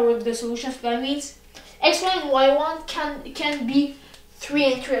y1 that were the solutions. That means x1 and y1 can be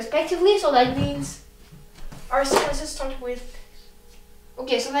 3 and 3 respectively. So that means our sentences start with.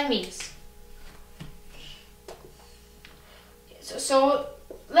 Okay, so that means. So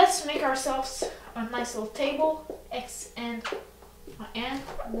let's make ourselves a nice little table. X and n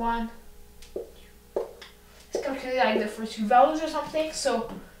 1. Let's calculate like the first two values or something. So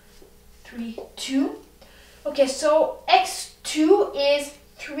 3, 2. Okay, so x2 is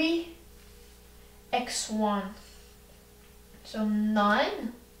 3 x1. So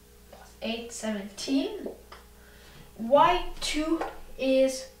 9 plus 8, 17. Y2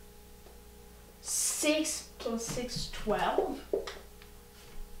 is 6 plus 6, 12.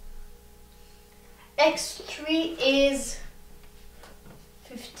 X3 is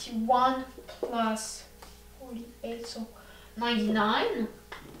 51 plus 48, so 99.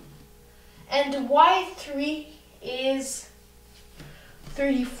 And Y3 is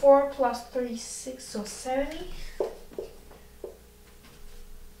 34 plus 36, so 70.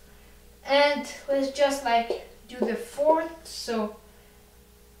 And let's just like do the fourth. So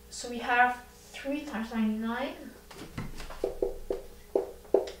we have 3 times 99.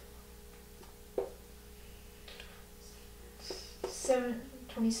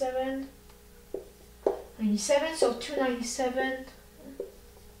 27, 97, so 297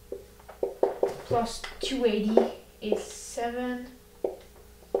 plus 280 is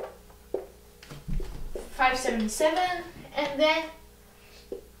 577, and then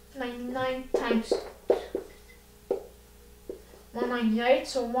 99 times 198,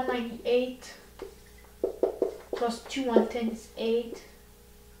 so 198 plus 2 110 is 8,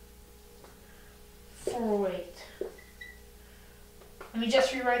 408. Let me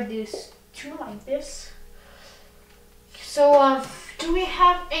just rewrite this 2 like this. So do we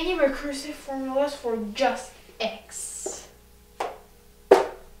have any recursive formulas for just x?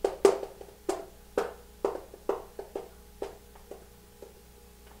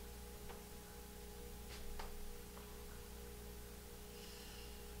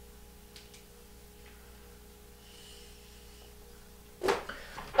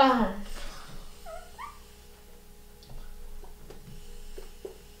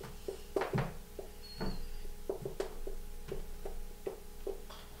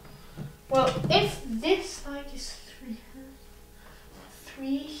 Well, if this side is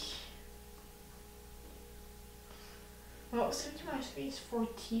 3, well, 17 minus 3 is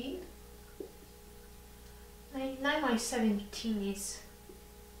 14. 9 minus 17 is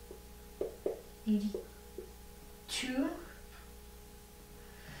 82.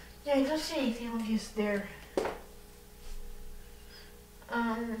 Yeah, I don't see anything obvious there.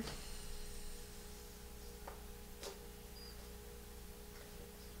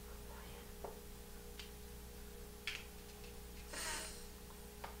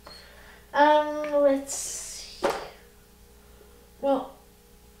 Let's see. Well,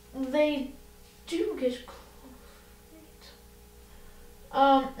 they do get close.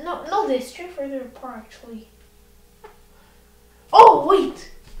 No, they stray further apart actually. Oh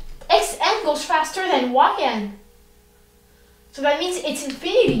wait, xn goes faster than yn. So that means it's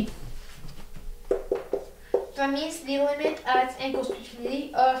infinity. That means the limit at n goes to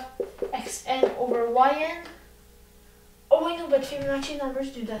infinity of xn over yn. Oh, I know, but Fibonacci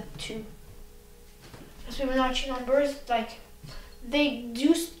numbers do that too. Because Fibonacci numbers, like, they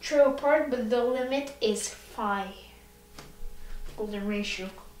do stray apart, but the limit is phi. Golden ratio.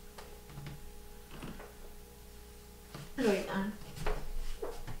 Wait,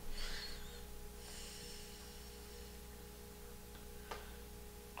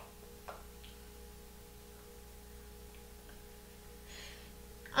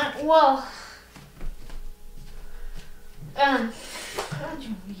 well, how do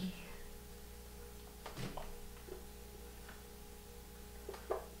we?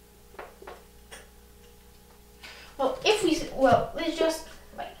 Well, let's just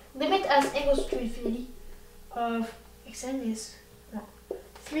like limit as n goes to infinity of xn is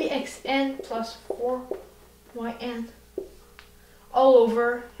 3xn plus 4yn all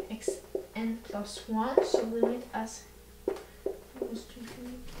over xn plus 1. So limit as n goes to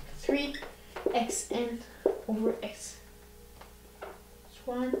infinity 3xn over x plus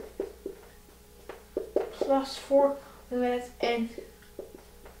 1 plus 4 limit n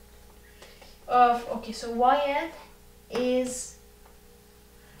of, okay, so yn is,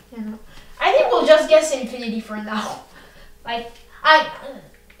 I think we'll just guess infinity for now. Like,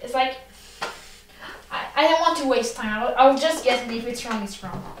 it's like, I don't want to waste time. I'll just guess, and if it's wrong, it's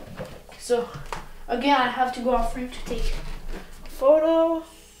wrong. So, again, I have to go off frame to take a photo.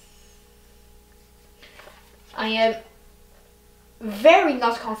 I am very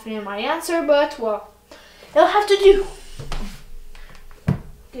not confident in my answer, but, well, it'll have to do.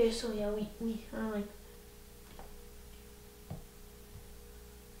 Okay, so yeah, we are like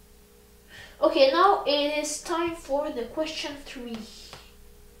Okay, now it is time for the question 3.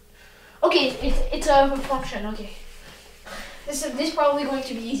 Okay, it's a function. Okay, this is probably going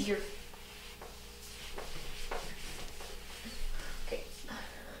to be easier. Okay,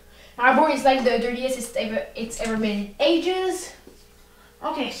 our board is like the dirtiest it's ever been in ages.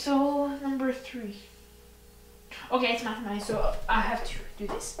 Okay, so number 3. Okay, it's mathematics, so I have to do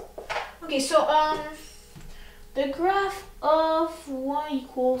this. Okay, so the graph of y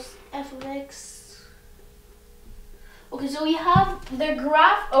equals f of x. Okay, so we have the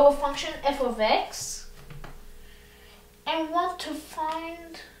graph of a function f of x, and we want to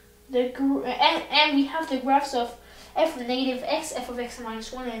find the and we have the graphs of f of negative x, f of x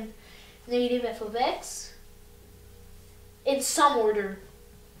minus 1, and negative f of x in some order.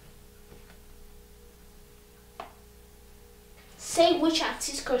 Say which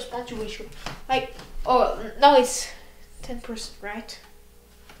axes correspond to which. Like, oh, no, it's 10%, right?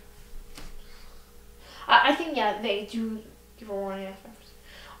 I think, yeah, they do give a 1.5%.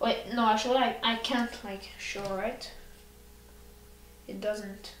 Wait, no, actually, I can't, like, show, right? It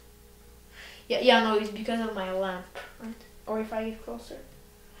doesn't. Yeah, no, it's because of my lamp, right? Or if I get closer.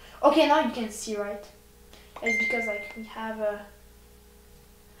 Okay, now you can see, right? It's because, like, we have a...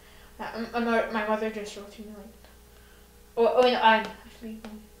 my mother just wrote to me, like... Oh, no, I'm actually...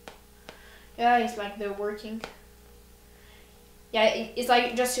 Yeah, it's like they're working. Yeah, it's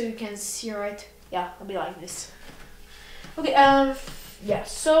like, just so you can see, right? Yeah, I'll be like this. Okay, yeah,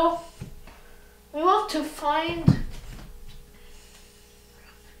 so... We want to find...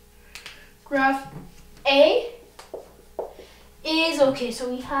 Graph A is... Okay, so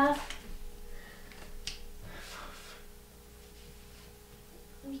we have...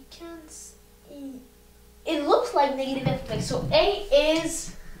 We can't see... It looks like negative f of x. So A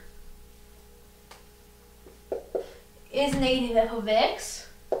is negative f of x.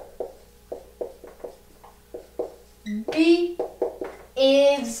 B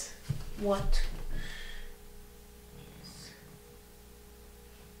is what?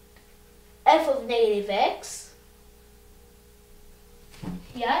 F of negative x.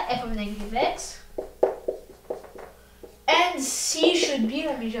 Yeah, f of negative x. And C should be,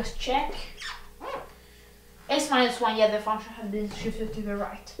 let me just check. X minus 1, yeah, the function has been shifted to the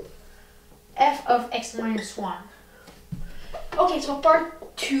right. F of x minus 1. Okay, so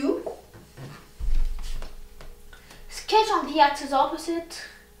part 2. Sketch on the axis opposite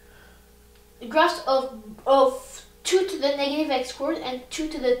the graphs of 2 to the negative x squared and 2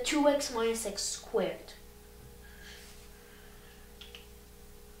 to the 2x minus x squared.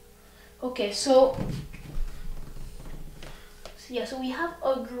 Okay, so we have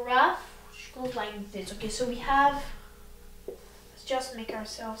a graph which goes like this. Okay, so we have, let's just make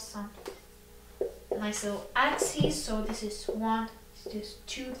ourselves some nice little axes. So this is 1, this is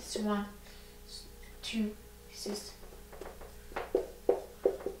 2, this is 1, this is 2, this is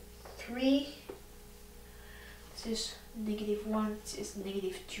 3, this is negative 1, this is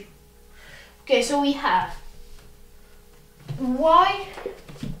negative 2. Okay, so we have y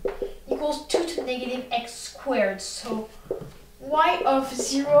equals 2 to the negative x squared. So y of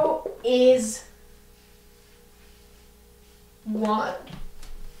 0 is 1.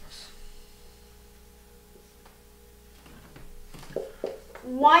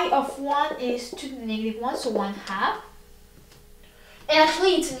 Y of 1 is 2 to the negative 1, so 1/2. And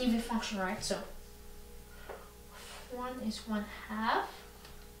actually it's an even function, right? So 1 is 1/2.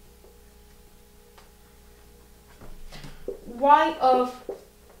 Y of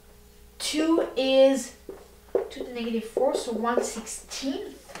 2 is 2 to the negative 4, so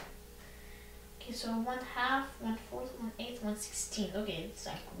 1/16. Okay, so 1/2, 1/4, 1/8, 1/16. Okay, it's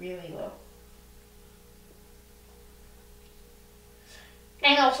like really low.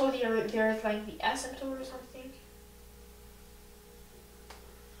 And also there's like the asymptote or something.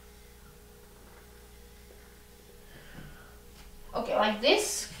 Okay, like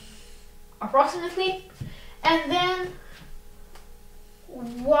this, approximately. And then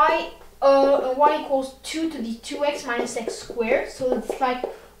y equals 2 to the 2x minus x squared. So it's like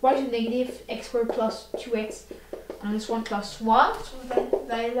y to the negative x squared plus 2x minus 1 plus 1. So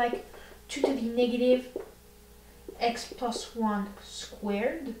that is like 2 to the negative x plus 1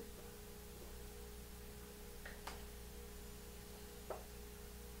 squared.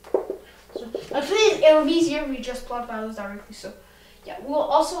 So actually it will be easier if we just plot values directly. So yeah, we'll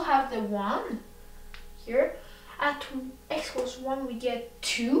also have the 1 here. At x equals 1 we get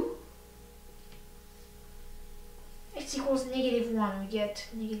 2. X equals negative 1 we get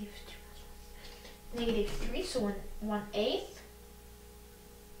negative 2, negative 3, so 1/8.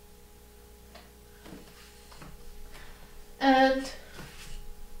 And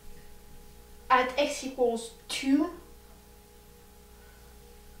at x equals 2.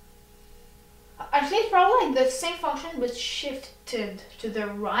 Actually, it's probably like the same function but shifted to the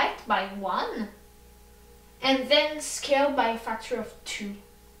right by 1 and then scaled by a factor of 2.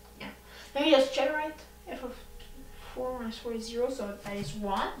 Yeah. Let me just check, right? F of 4 minus 4 is 0, so that is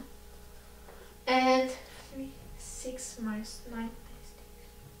 1. And 6 minus 9 is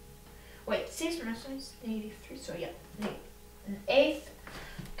wait, 6 minus 9 is negative 3, so yeah, an eighth.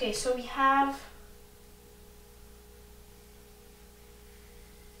 Okay, so we have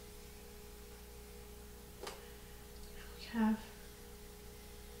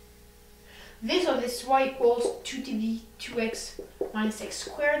this, or this y equals 2 to the 2x minus x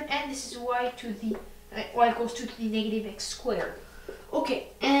squared, and this is y to the y equals 2 to the negative x squared. Okay,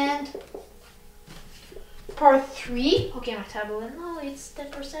 and part 3. Okay, my tablet, no, it's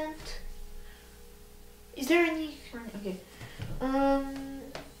 10%. Is there any? Okay.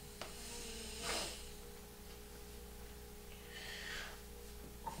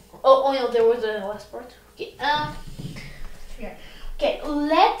 Oh no, there was the last part. Okay. Here. Okay,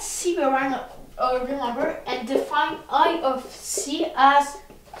 let's see the random real number and define I of c as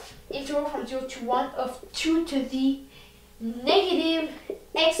integral from 0 to 1 of 2 to the negative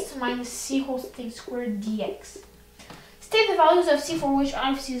x minus c whole thing squared dx. State the values of c for which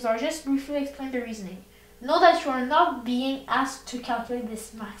I of c is largest. Briefly explain the reasoning. Know that you are not being asked to calculate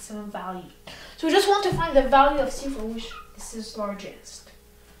this maximum value. So we just want to find the value of c for which this is largest.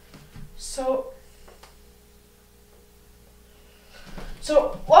 So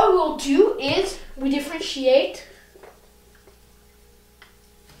what we'll do is we differentiate.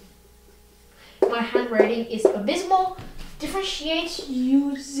 My handwriting is abysmal. Differentiate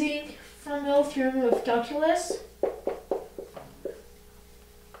using fundamental theorem of calculus.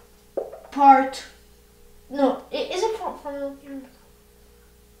 Part. No, it is a fundamental theorem.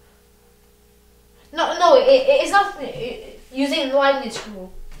 No, it's not using Leibniz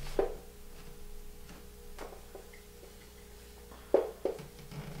rule.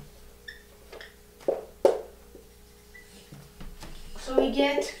 So we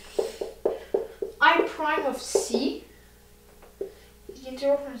get I prime of c, the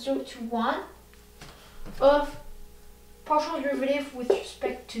integral from 0 to 1 of partial derivative with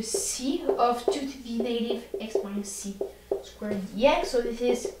respect to c of 2 to the negative x minus c squared dx. So this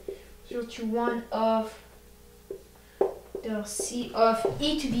is 0 to 1 of the c of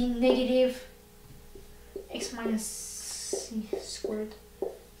e to the negative x minus c squared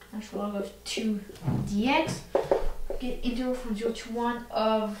natural log of 2 dx. Get integral from 0 to 1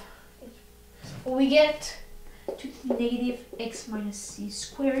 of, well, we get 2 to the negative x minus c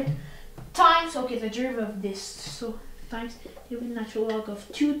squared times, okay, the derivative of this, so times the natural log of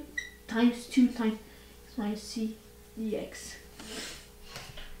 2 times 2 times x minus c dx.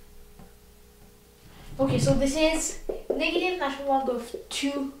 Okay, so this is negative natural log of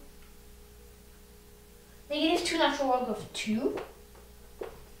 2, negative 2 natural log of 2.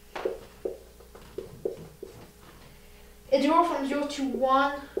 Integral from 0 to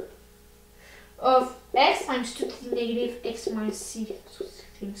 1 of x times 2 to the negative x minus c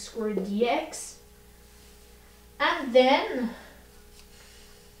squared dx. And then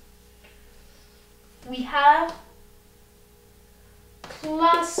we have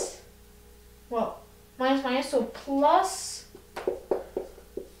plus, well, minus, so plus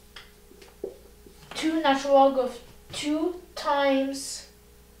 2 natural log of 2 times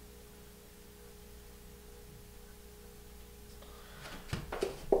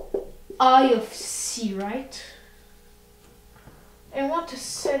I of c, right? I want to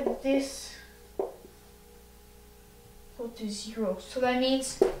set this go to 0. So that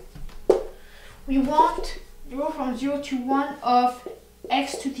means we want 0 from 0 to 1 of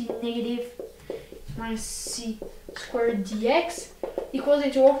x to the negative minus c squared dx equals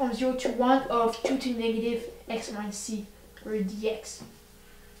integral from 0 to 1 of 2 to the negative x minus c squared dx.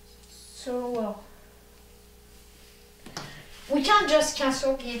 So, well, we can't just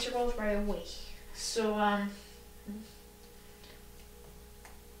cancel the integrals right away. So,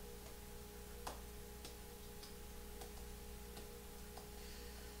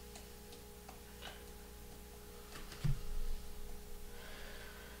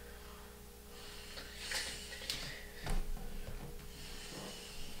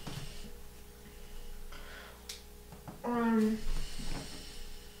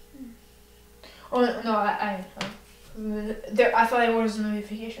 oh no, I thought there was a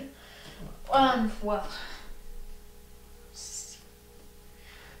notification. Well,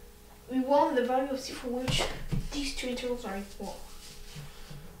 we want the value of c for which these two intervals are equal.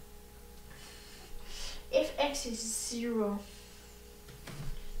 If x is 0,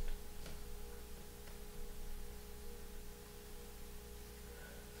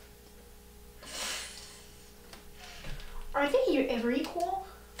 ever equal.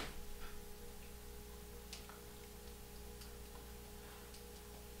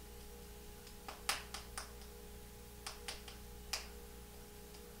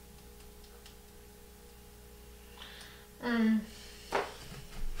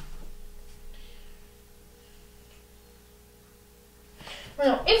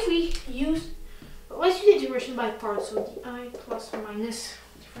 No, if we use, let's use the division by parts. So the I plus or minus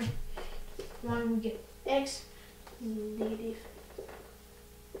 1, we get x negative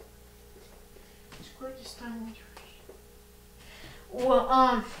square this time.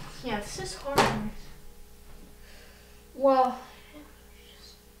 Well, yeah, this is hard. Well,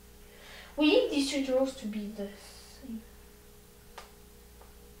 we need these two rows to be the same.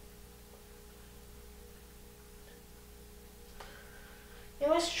 Yeah,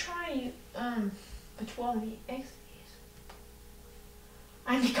 let's try but well the x is.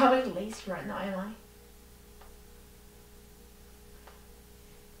 I'm becoming lazy right now, am I?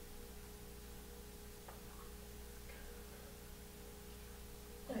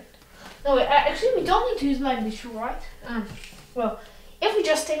 No, wait, actually we don't need to use like this, right? Well, if we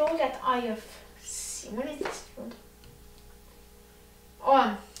just take a look at I of C, when is this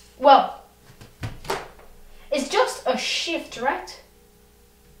one? Well, it's just a shift, right?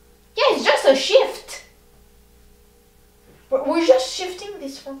 Yeah, it's just a shift. We're just shifting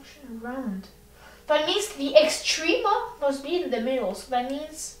this function around. That means the extrema must be in the middle. So that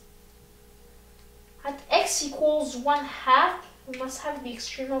means at x equals 1/2, we must have the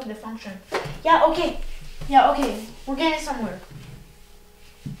extrema of the function. Yeah, okay. Yeah, okay. We're getting somewhere.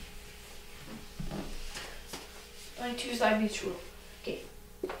 I choose like this rule. Okay.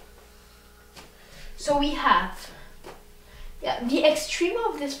 So we have, yeah, the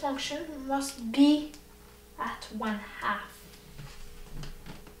extrema of this function must be at 1/2.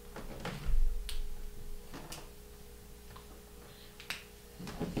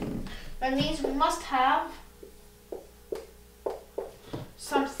 That means we must have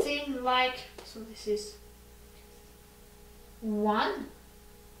something like, so this is 1.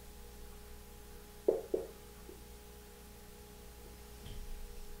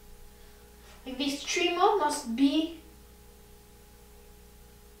 Like the extrema must be,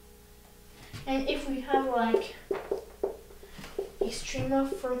 and if we have like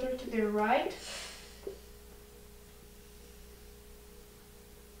extrema further to the right,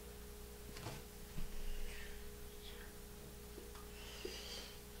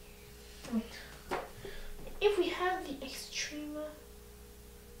 if we have the extrema,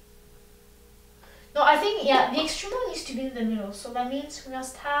 no, I think, yeah, the extrema needs to be in the middle, so that means we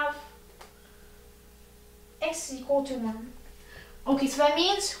must have x is equal to 1. Okay, so that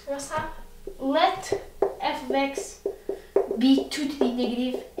means we must have, let f of x be 2 to the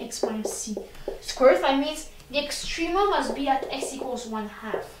negative x minus c squared. That means the extrema must be at x equals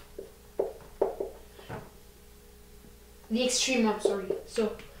 1/2. The extrema, sorry.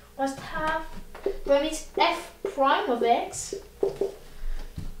 So must have, that means f prime of x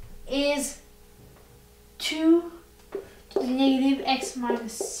is 2 to the negative x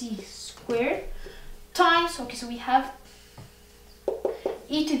minus c squared times, okay, so we have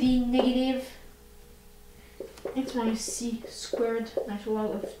e to the negative x minus c squared natural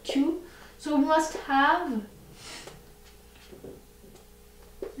log of 2. So we must have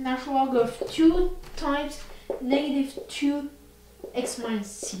natural log of 2 times negative 2 x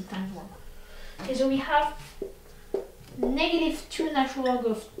minus c times 1. Okay, so we have negative 2 natural log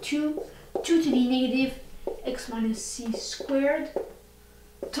of 2 to the negative x minus c squared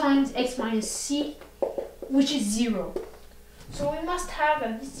times x minus c, which is 0. So we must have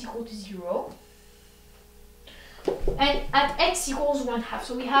that this is equal to 0. And at x equals 1/2,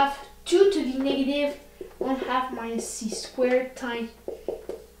 so we have 2 to the negative 1/2 minus c squared times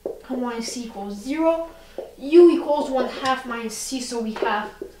minus c equals 0. U equals 1/2 minus c, so we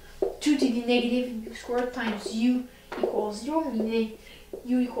have 2 to the negative u squared times u equals 0, meaning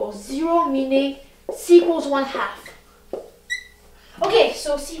u equals 0, meaning c equals 1/2. Okay,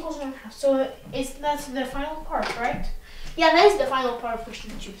 so c equals 1/2. So that's the final part, right? Yeah, that is the final part of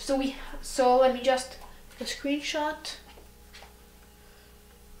question 2. So let me just take a screenshot.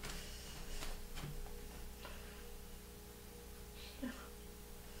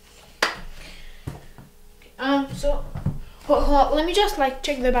 So hold on, let me just like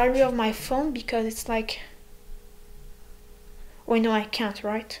check the battery of my phone because it's like, oh no, I can't,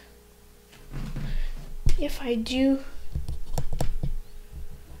 right? If I do,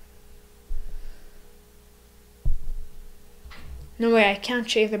 no way, I can't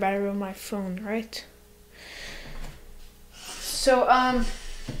check the battery of my phone, right? So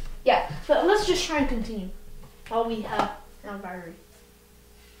yeah, but let's just try and continue while we have not battery.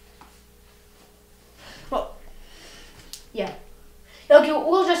 Well, yeah. Okay,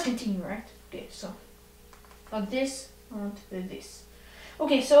 we'll just continue, right? Okay, so like this and this.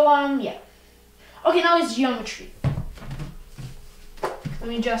 Okay, so yeah. Okay, now it's geometry. Let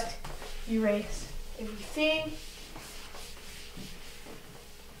me just erase everything.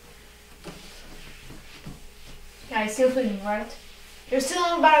 Yeah, it's still filling, right? You're still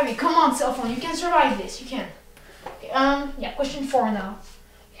on battery. Come on, cell phone. You can survive this. You can. Okay, yeah, question 4 now.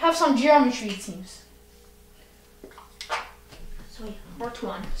 We have some geometry, it seems. So yeah, part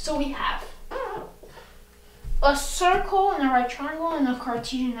 1. So we have a circle and a right triangle and a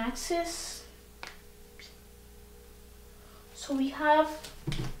Cartesian axis. So we have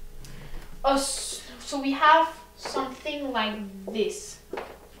something like this.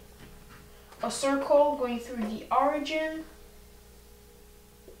 A circle going through the origin.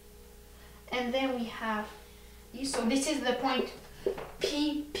 And then we have this. So this is the point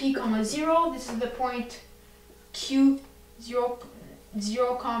P comma 0. This is the point Q 0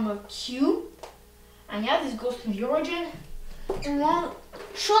 comma Q. And yeah, this goes to the origin. And we'll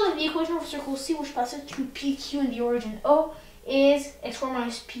show that the equation of circle C, which passes through P, Q, and the origin O, is x squared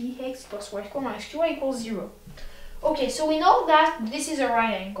minus px plus y squared minus qy equals 0. Okay, so we know that this is a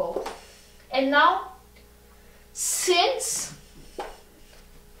right angle. And now, since,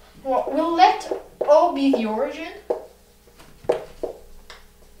 well, we'll let O be the origin.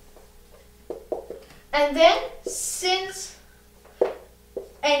 And then, since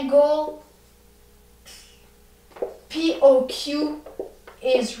angle POQ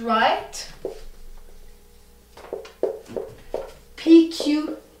is right,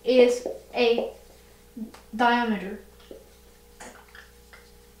 PQ is a diameter.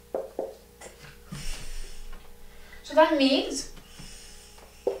 So that means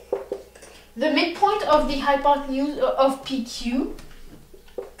the midpoint of the hypotenuse of PQ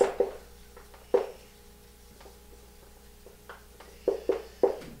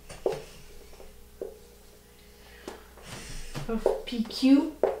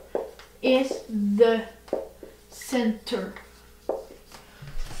is the center.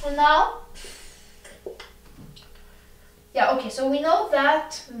 So now, yeah, okay, so we know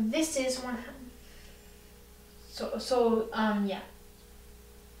that this is one. Yeah.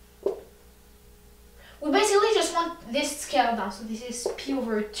 We basically just want this scaled down. So this is P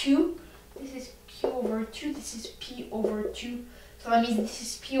over 2, this is Q over 2, this is P over 2. So that means this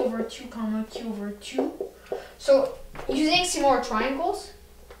is P over 2 comma Q over 2. So using similar triangles,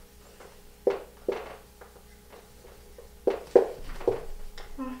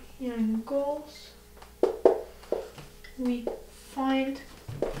 we find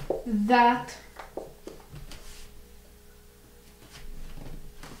that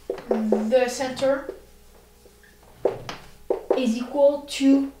the center is equal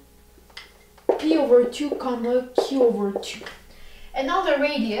to P over 2 comma Q over 2. And now the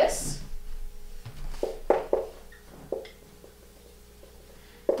radius.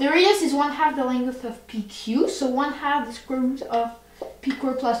 The radius is 1/2 the length of PQ, so 1/2 the square root of P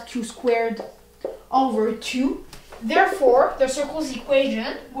squared plus Q squared over 2. Therefore, the circle's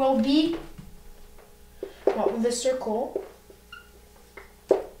equation will be, well, the circle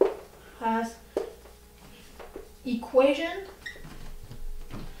has equation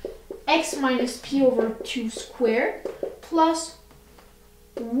x minus P over 2 squared plus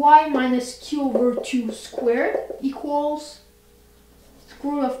y minus Q over 2 squared equals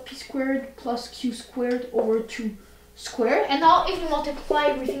square root of P squared plus Q squared over 2 squared. And now if we multiply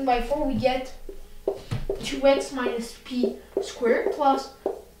everything by 4, we get 2x minus P squared plus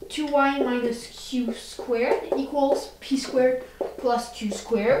 2y minus Q squared equals P squared plus Q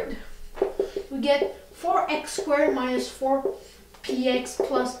squared. We get 4x squared minus 4px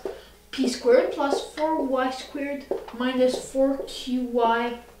plus P squared plus 4y squared minus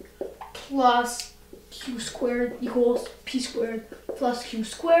 4qy plus Q squared equals P squared plus Q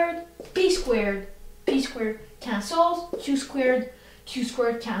squared. P squared cancels, Q squared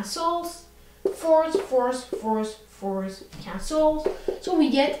cancels, 4's cancels. So we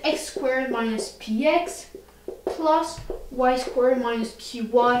get x squared minus px plus y squared minus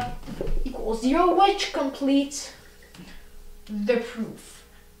qy equals 0, which completes the proof.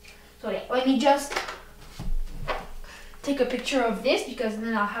 So yeah, let me just take a picture of this because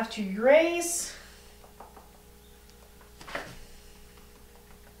then I'll have to erase.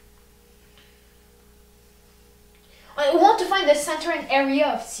 I want to find the center and area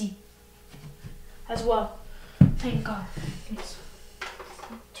of C as well. Thank God. Yes.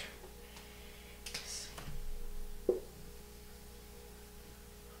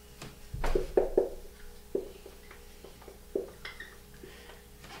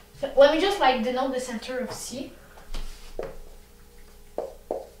 let me just like denote the center of C.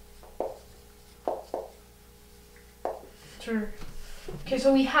 Sure. Okay,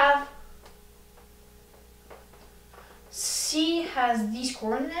 so we have C has these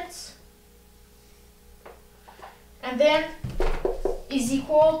coordinates, and then is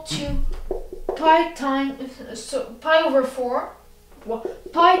equal to pi times, so pi over 4, well,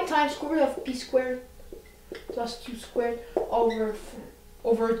 pi times square root of p squared plus q squared over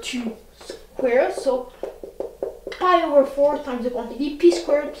 2 squared. So pi over 4 times the quantity p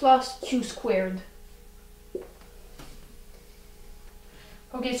squared plus q squared.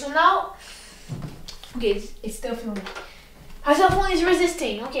 Okay, so now, okay, it's still filming. My cell phone is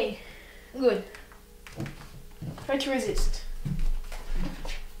resisting. Okay, good. Try to resist.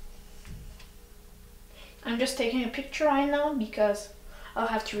 I'm just taking a picture right now because I'll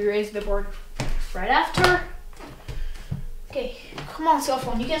have to erase the board right after. Okay, come on, cell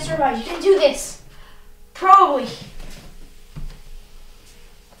phone, you can survive. You can do this. Probably.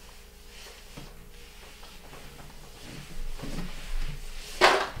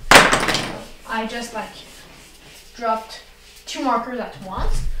 I just like dropped 2 markers at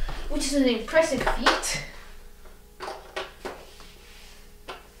once, which is an impressive feat.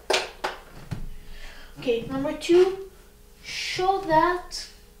 Okay, number 2, show that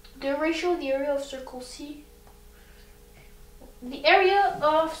the ratio of the area of circle C. The area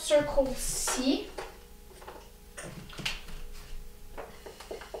of circle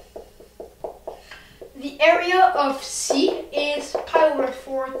C is pi over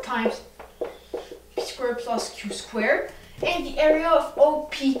 4 times p squared plus q squared, and the area of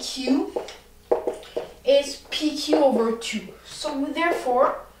OPQ is PQ over 2. So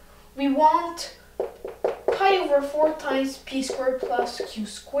therefore, we want pi over 4 times p squared plus q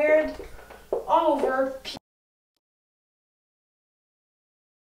squared all over p.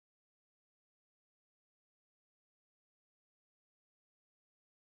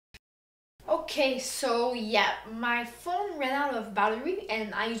 Okay, so yeah, my phone ran out of battery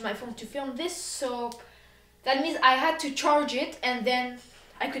and I used my phone to film this, so that means I had to charge it and then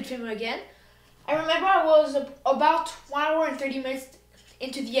I could film it again. I remember I was about 1 hour and 30 minutes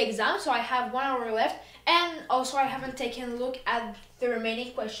into the exam, so I have 1 hour left, and also I haven't taken a look at the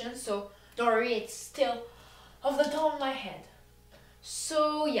remaining questions, so don't worry, it's still off the top of my head.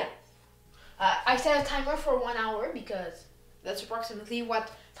 So yeah, I set a timer for 1 hour because that's approximately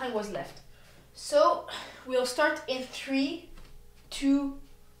what time was left. So we'll start in 3, 2,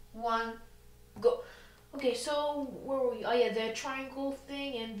 1, go. Okay, so where were we? Oh yeah, the triangle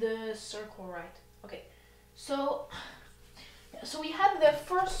thing and the circle, right? Okay, so we have the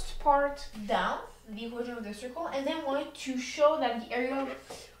first part down, the equation of the circle, and then we want to show that the area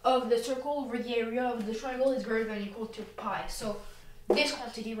of the circle over the area of the triangle is greater than or equal to pi. So this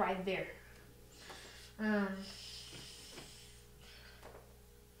quantity right there.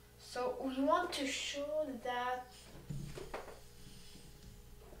 So we want to show that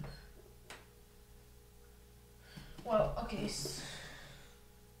well, okay.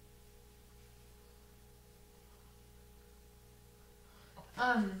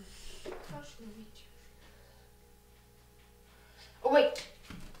 How should we do? Oh wait,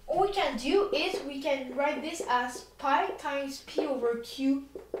 what we can do is we can write this as pi times p over q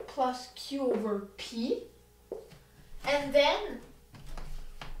plus q over p, and then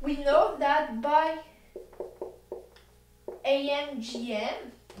we know that by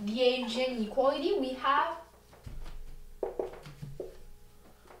AMGN, the AMGN equality, we have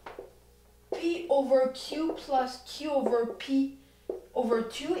p over q plus q over p over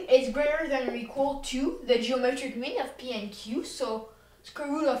 2 is greater than or equal to the geometric mean of p and q, so square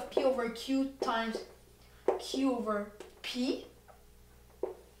root of p over q times q over p.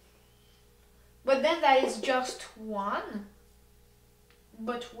 But then that is just 1.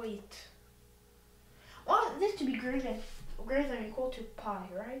 But wait. I want this to be greater than or equal to pi,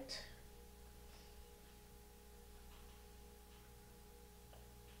 right?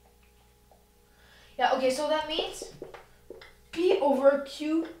 Yeah, okay, so that means p over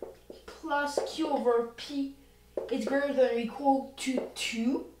q plus q over p is greater than or equal to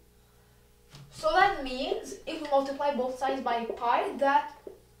 2. So that means if we multiply both sides by pi, that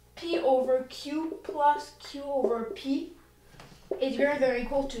p over q plus q over p is greater than or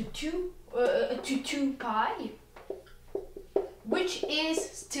equal to 2 pi, which is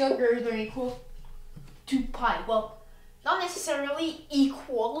still greater than or equal to pi. Well, not necessarily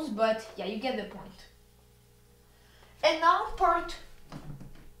equals, but yeah, you get the point. And now part,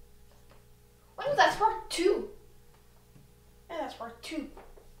 oh, that's part 2. Yeah, that's part 2.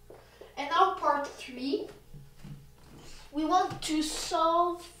 And now part 3, we want to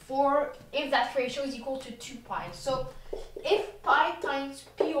solve for if that ratio is equal to 2 pi. So if pi times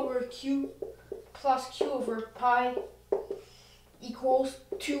p over q plus q over pi equals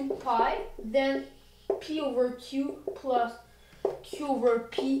 2 pi, then p over q plus q over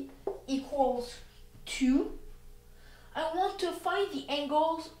p equals 2. I want to find the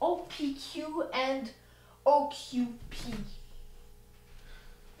angles OPQ and OQP.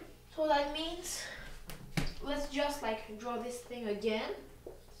 So that means, let's just like draw this thing again.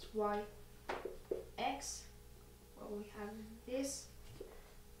 It's y, x. Well, we have this.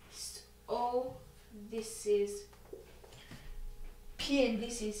 It's O, this is P, and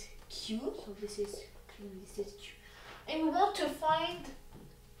this is Q. So this is Q, this is Q. And we want to find,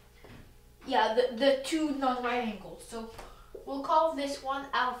 yeah, the two non-right angles. So we'll call this one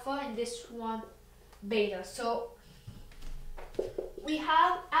alpha and this one beta. So we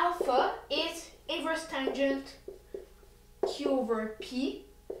have alpha is inverse tangent q over p.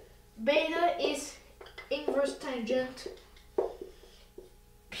 Beta is inverse tangent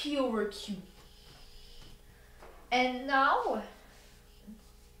p over q. And now,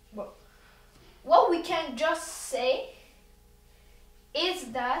 well, what we can just say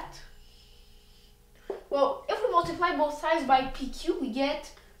is that, well, if we multiply both sides by pq, we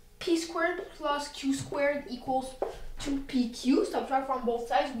get p squared plus q squared equals 2pq. Subtract from both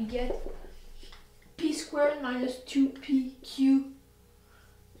sides, we get p squared minus 2pq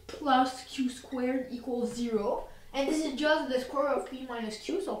plus q squared equals 0. And this is just the square of p minus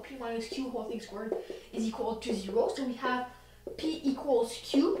q, so p minus q whole thing squared is equal to 0. So we have p equals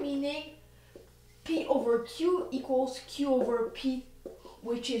q, meaning p over q equals q over p,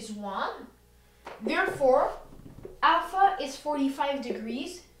 which is 1. Therefore, alpha is 45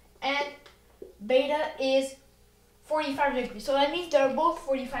 degrees and beta is 45 degrees. So that means they're both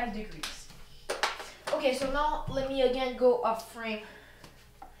 45 degrees. Okay, so now let me again go off frame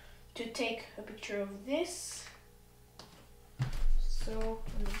to take a picture of this. So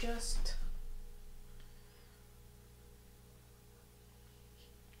let me just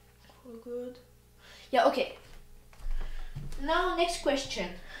all good. Yeah, okay. Now next question.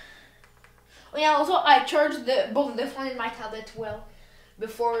 Oh yeah, also I charged both the phone and my tablet well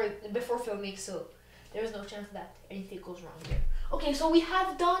before filming, so there's no chance that anything goes wrong here. Okay, so we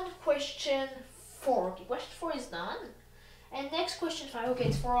have done question 4. Okay, question 4 is done. And next question 5, okay,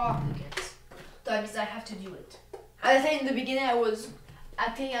 it's for all applicants. That means I have to do it. As I said in the beginning, I was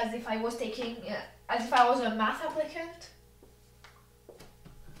acting as if I was a math applicant.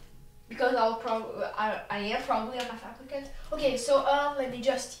 Because I am probably a math applicant. Okay, so let me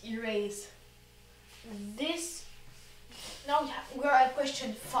just erase this. Now we're at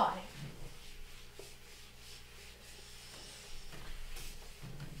question 5.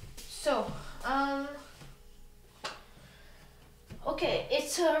 So, okay,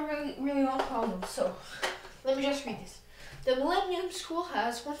 it's a really long problem. So, let me just read this. The Millennium School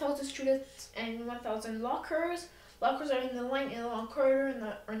has 1,000 students and 1,000 lockers. Lockers are in the line in a long corridor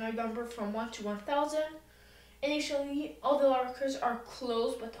and are numbered from 1 to 1,000. Initially, all the lockers are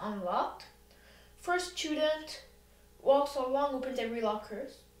closed but unlocked. First student walks along, opens every locker.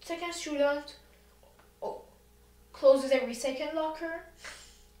 Second student closes every second locker.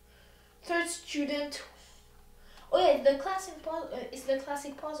 Third student, oh yeah, it's the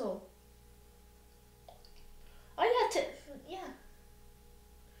classic puzzle. Oh yeah, yeah.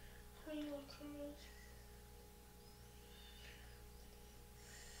 How many lockers?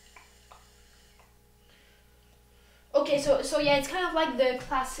 Okay, so yeah, it's kind of like the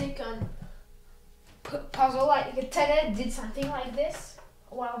classic puzzle. Like TED did something like this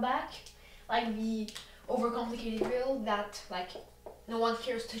a while back, like the overcomplicated riddle that like no one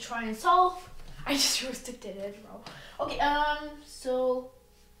cares to try and solve. I just roasted TED, bro. Okay, so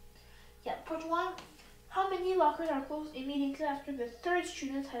yeah, part 1. How many lockers are closed immediately after the third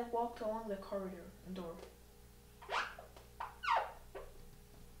student has walked along the corridor door?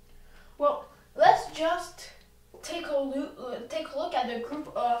 Well, let's just take a look at the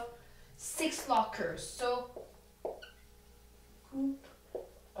group of 6 lockers. So, group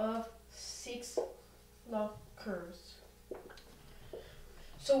of 6 lockers.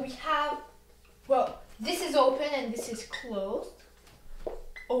 So we have, well, this is open and this is closed.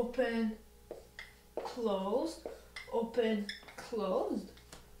 Open, closed, open, closed.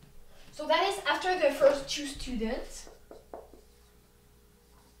 So that is after the first 2 students.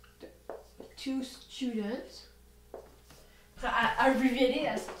 I abbreviated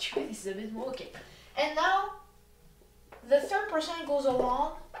as 2, this is a bit more, okay. And now, the third person goes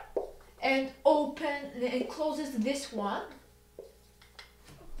along and closes this one.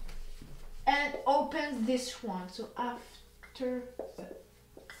 And opens this one. So after the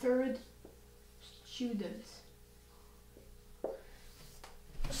third student.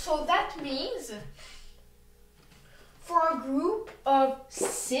 So that means for a group of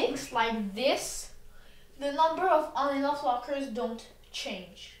 6 like this, the number of on and off lockers don't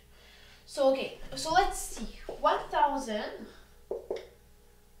change. So okay, so let's see. 1000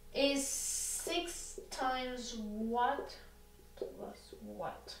 is 6 times what plus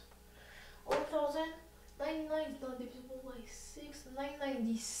what? 1099 is not divisible by 6.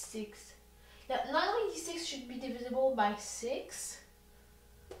 996. Yeah, 996 should be divisible by 6.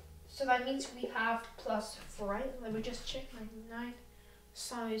 So that means we have plus 4, right? Let me just check. 99.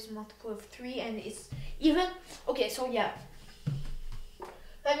 So is multiple of 3 and it's even. Okay, so yeah.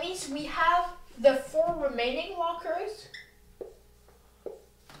 That means we have the 4 remaining lockers.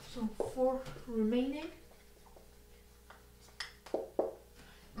 So 4 remaining.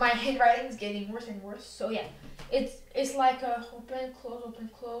 My handwriting is getting worse and worse. So yeah, it's like a open,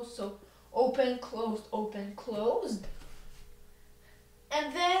 close. So open, closed.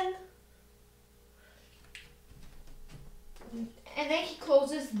 And then he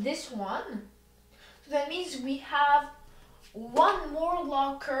closes this one. So that means we have one more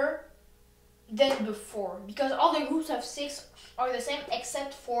locker than before, because all the groups of 6 are the same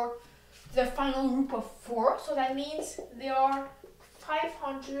except for the final group of 4. So that means they are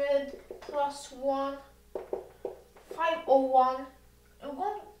 500 plus 1, 501, and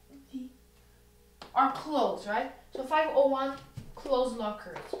 1 are closed, right? So 501 closed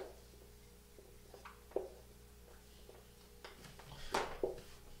lockers.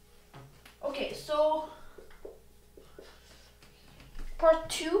 Okay, so part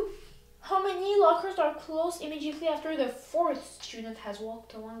 2. How many lockers are closed immediately after the 4th student has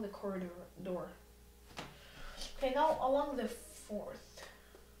walked along the corridor door? Okay, now along the 4th.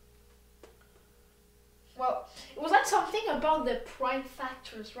 Well, it was like something about the prime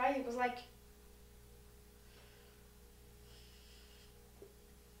factors, right? It was like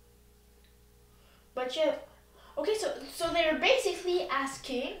but yeah. Okay, so they're basically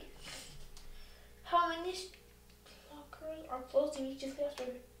asking how many lockers are closed immediately after.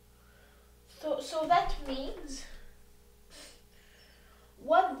 So that means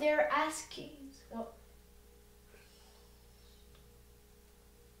what they're asking.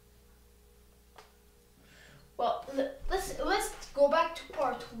 Well, let's go back to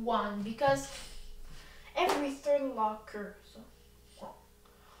part 1, because every third locker.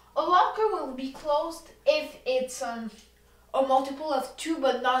 A locker will be closed if it's a multiple of 2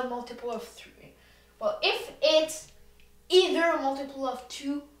 but not a multiple of 3. Well, if it's either a multiple of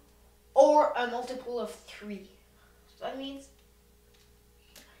 2 or a multiple of 3. So that means,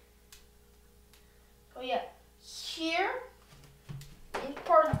 oh yeah, here in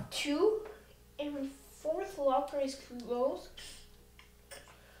part 2, every 4th locker is closed.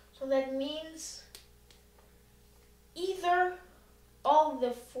 So that means either all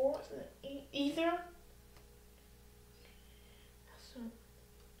the 4th, either.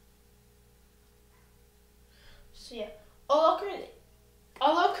 So yeah, a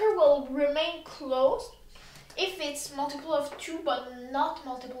locker will remain closed if it's multiple of 2 but not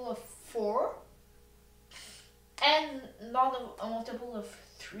multiple of 4, and not a multiple of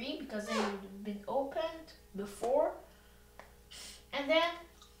 3 because they've been opened before, and then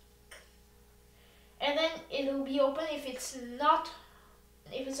it'll be open if it's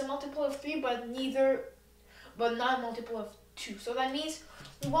a multiple of 3 but not a multiple of 2. So that means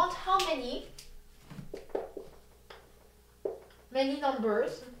we want how many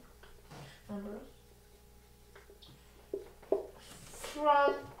numbers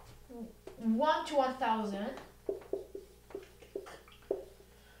from 1 to 1000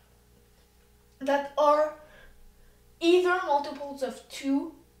 that are either multiples of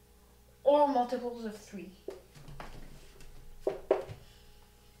 2 or multiples of 3.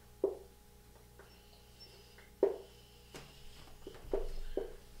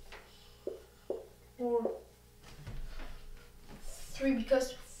 Or 3,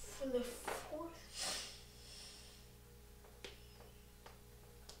 because for the 4th,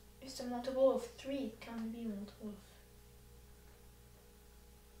 it's a multiple of 3, it can't be a multiple of.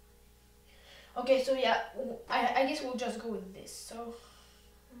 Okay, so yeah, I guess we'll just go with this.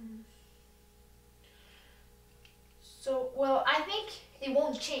 So well, I think it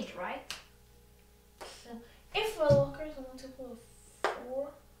won't change, right? So if a locker is a multiple of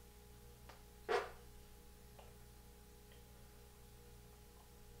 4,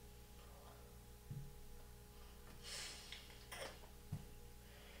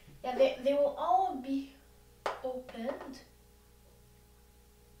 yeah, they will all be opened.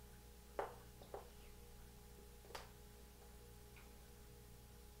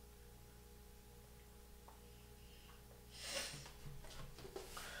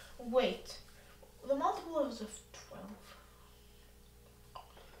 Wait, the multiples of 12.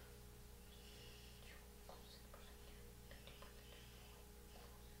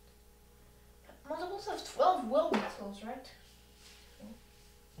 Multiples of 12 will be close, right?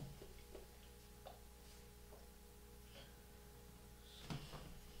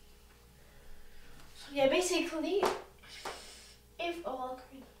 So yeah, basically, if a locker,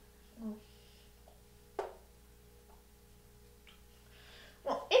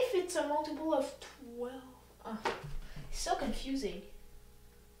 well, if it's a multiple of 12, it's so confusing.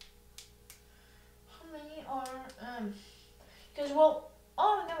 How many are, because well,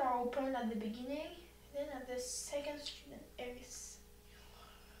 all of them are open at the beginning, then at the second student,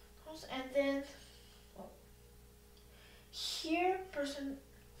 and then well, here person.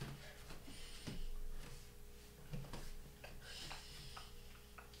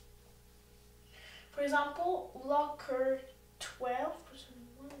 For example, locker 12, person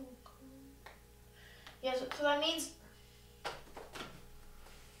 1 will come. Yeah, so that means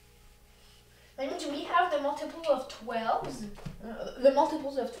we have the multiple of 12s, the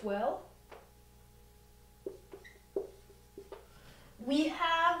multiples of 12. We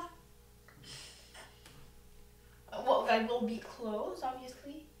have, well, that will be closed,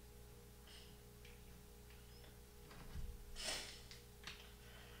 obviously.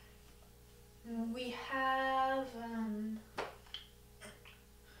 We have,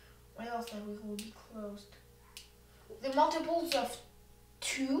 what else that will be closed? The multiples of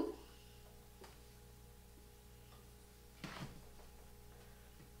 2.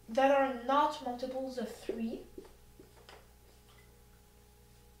 That are not multiples of 3.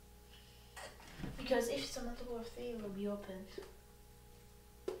 Because if it's a multiple of 3, it will be open.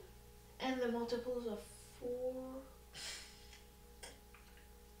 And the multiples of 4.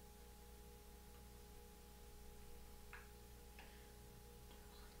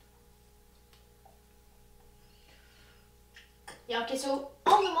 Yeah, okay, so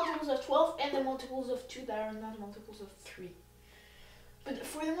all the multiples of 12 and the multiples of 2 that are not multiples of 3. But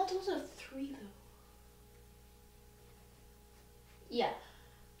for the multiples of 3 though. Yeah.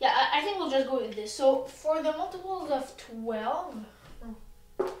 Yeah, I think we'll just go with this. So for the multiples of 12,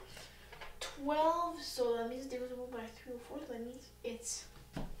 12, so that means divisible by 3 or 4, so that means it's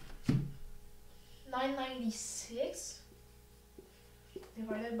 996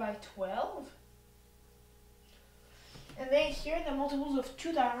 divided by 12. And then here the multiples of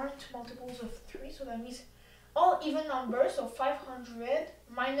 2 that aren't multiples of 3, so that means all even numbers, so 500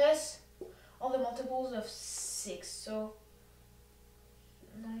 minus all the multiples of 6, so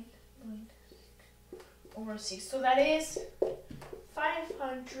 996 over 6. So that is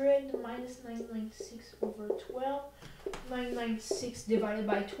 500 minus 996 over 12. 996 divided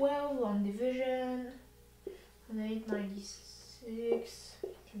by 12 on division. And 896.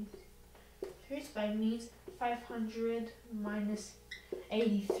 So that means 500 minus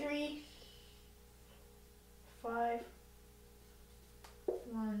 83.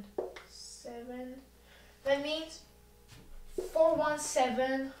 517. That means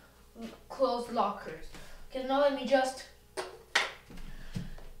 417 closed lockers. Okay, now let me just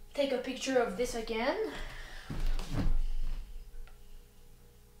take a picture of this again.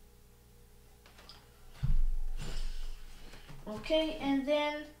 Okay, and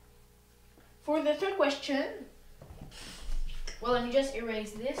then for the third question, well, let me just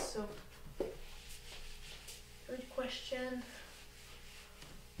erase this. So, third question.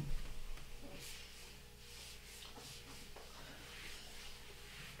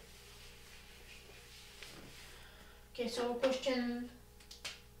 Okay, so question,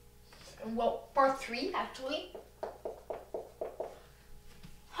 well, part 3 actually.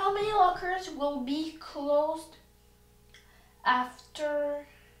 How many lockers will be closed after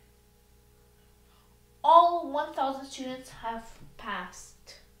all 1,000 students have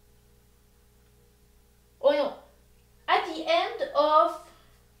passed? Oh no, at the end of,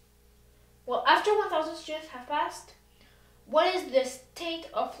 well, after 1,000 students have passed, what is the state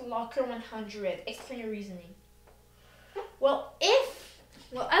of locker 100? Explain your reasoning. Well,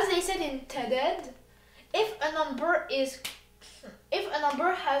 as they said in TED, if a number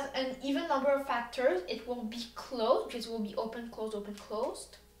has an even number of factors, it will be closed because it will be open, closed, open,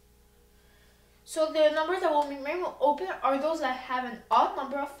 closed. So the numbers that will remain open are those that have an odd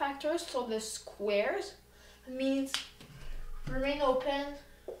number of factors, so the squares means remain open,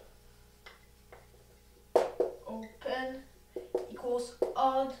 open equals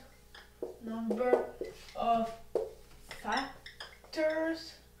odd number of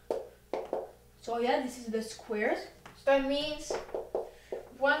factors. So yeah, this is the squares. So that means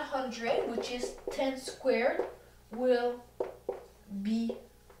 100, which is 10 squared, will be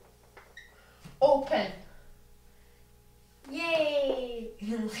open. Yay!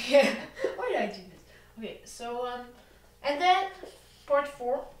 Why did I do this? Okay, so and then part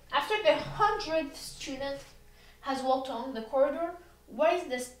 4. After the 100th student has walked along the corridor, what is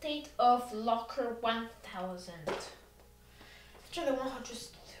the state of locker 1000? After the 100th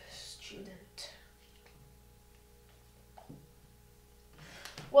student.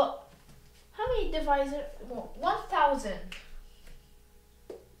 Well, how many divisor? Well, 1000.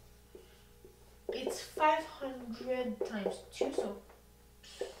 It's 500 times 2, so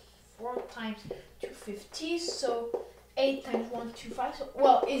 4 times 250, so 8 times 125. So,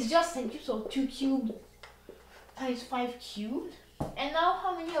 well, it's just 10 cubed, so 2 cubed times 5 cubed. And now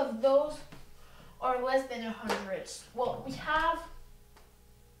how many of those are less than 100? Well, we have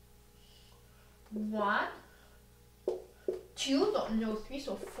 1, 2, no 3,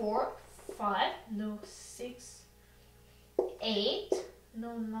 so 4, 5, no 6, 8,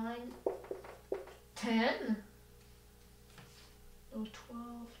 no 9, 10, no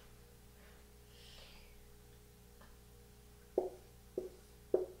 12,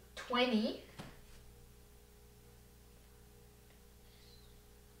 20,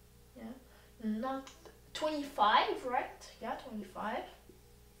 yeah, not 25, right? Yeah, 25.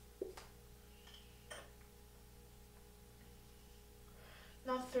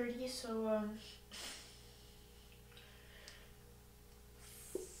 Not 30, so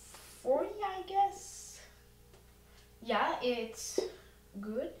 40, I guess. Yeah, it's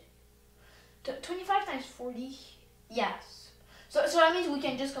good. 25 times 40, yes. So that means we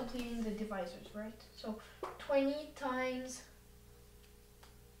can just complete the divisors, right? So 20 times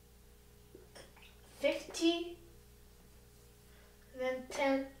 50, then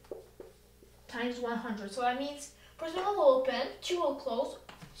 10 times 100. So that means first one will open, 2 will close.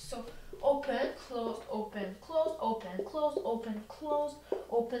 So open, close, open, close, open, close, open, close,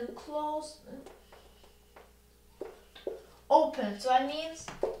 open, close, open. So that means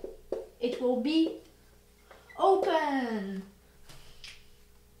it will be open.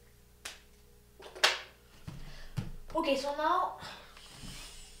 Okay, so now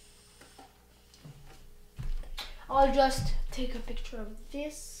I'll just take a picture of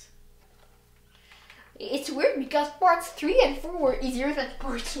this. It's weird because parts 3 and 4 were easier than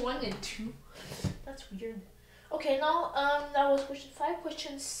parts 1 and 2. That's weird. Okay, now that was question 5.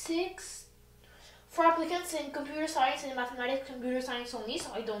 Question 6. For applicants in computer science and mathematics, computer science only,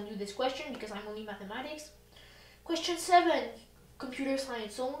 so I don't do this question because I'm only mathematics. Question 7. Computer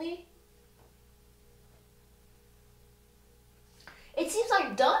science only. It seems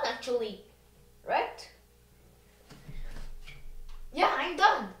I'm done actually, right? Yeah, I'm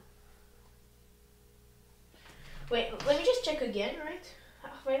done. Wait, let me just check again, right?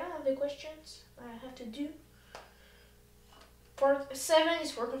 Right now I have the questions I have to do. Part 7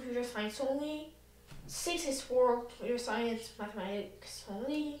 is for computer science only. 6 is for computer science, mathematics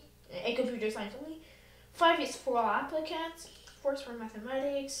only, and computer science only. 5 is for all applicants. 4 is for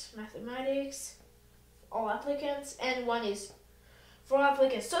mathematics, all applicants, and 1 is for all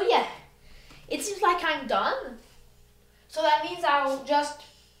applicants. So yeah, it seems like I'm done. So that means I'll just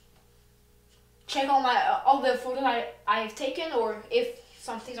check all the photos I've taken, or if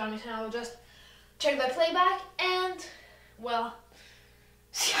some things are missing, I'll just check the playback and, well,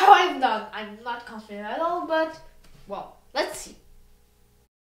 see how I've done. I'm not confident at all, but, well, let's see.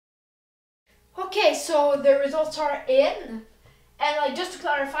 Okay, so the results are in, and like just to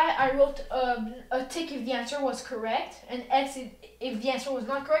clarify, I wrote a tick if the answer was correct, and X if the answer was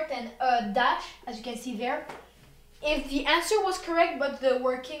not correct, and a dash, as you can see there, if the answer was correct but the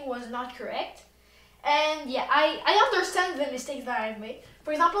working was not correct. And yeah, I understand the mistakes that I've made.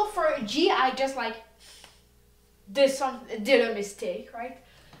 For example, for G, I just like did a mistake, right?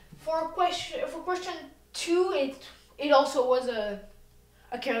 For question 2, it also was a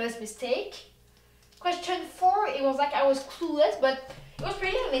careless mistake. Question 4, it was like I was clueless, but it was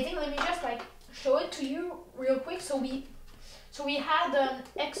pretty amazing. Let me just like show it to you real quick. So we had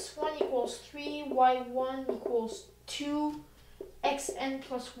x1 equals 3, y1 equals 2, xn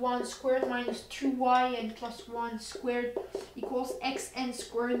plus 1 squared minus 2yn plus 1 squared equals xn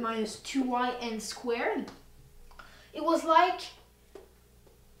squared minus 2yn squared. It was like,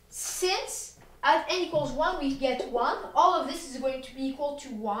 since at n equals 1 we get 1, all of this is going to be equal to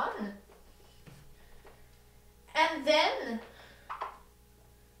 1. And then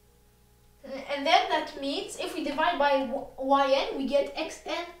that means if we divide by yn, we get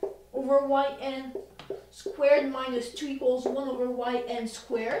xn over yn squared minus 2 equals 1 over yn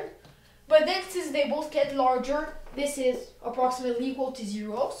squared. But then since they both get larger, this is approximately equal to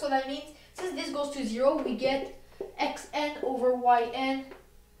 0. So that means since this goes to 0, we get xn over yn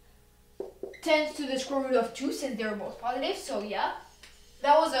tends to the square root of 2 since they're both positive. So yeah,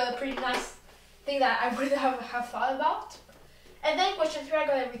 that was a pretty nice thing that I would have thought about. And then question 3, I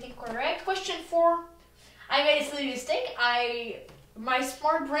got everything correct. Question 4, I made a silly mistake. My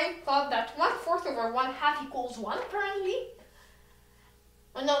smart brain thought that 1/4 over 1/2 equals 1 apparently.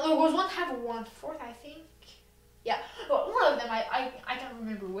 No, it was 1/2 or 1/4, I think. Yeah, well, one of them, I can't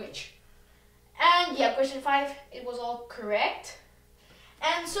remember which. And yeah, question 5, it was all correct.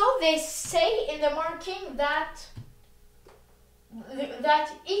 And so they say in the marking that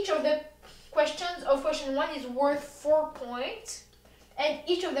each of the questions of question 1 is worth 4 points, and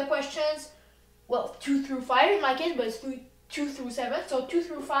each of the questions, well, 2 through 5 in my case, but it's 2 through 7, so 2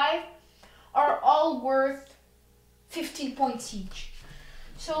 through 5 are all worth 15 points each.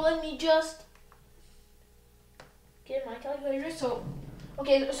 So let me just get my calculator. So,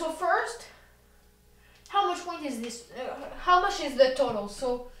 okay, so first, how much point is this? How much is the total?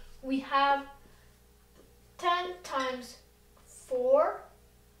 So we have 10 times 4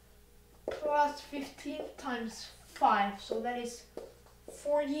 plus 15 times 5. So that is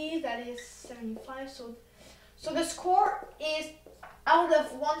 40, that is 75. So the score is out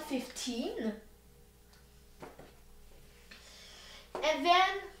of 115. And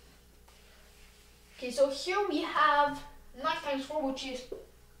then, okay, so here we have 9 times 4, which is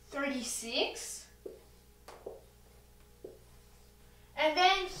 36. And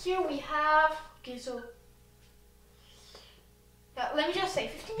then here we have, okay, so let me just say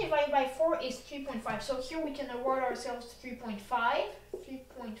 15 divided by 4 is 3.5. So here we can award ourselves 3.5.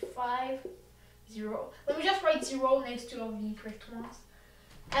 3.50. Let me just write 0 next to all the incorrect ones.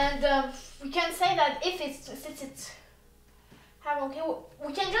 And we can say that if it's, since it's, okay,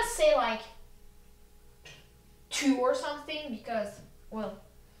 we can just say like 2 or something because, well,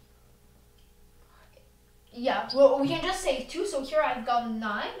 yeah, well, we can just say 2, so here I've got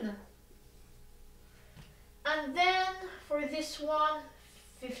 9. And then for this one,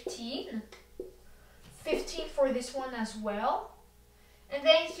 15. 15 for this one as well. And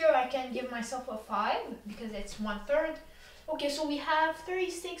then here I can give myself a 5 because it's 1/3. Okay, so we have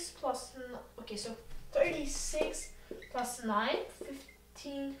 36 plus, okay, so 36 plus 9,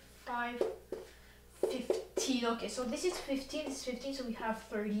 15, 5, 15. Okay, so this is 15, this is 15, so we have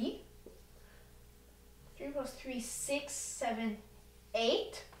 30. 3 plus 3, 6, 7,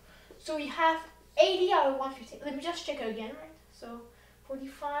 8. So we have 80 out of 115. Let me just check it again, right? So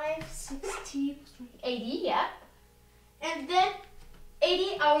 45, 60, 80, yeah. And then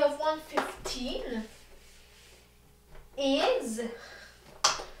 80 out of 115 is,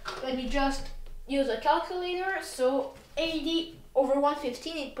 let me just use a calculator. So 80 over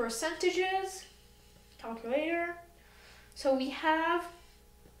 115 in percentages. Calculator. So we have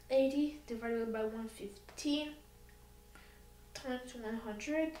 80 divided by 115 times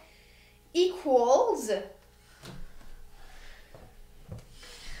 100 equals,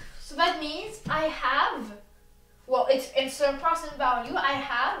 so that means I have, well, it's a approximate value, I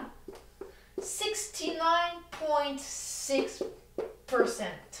have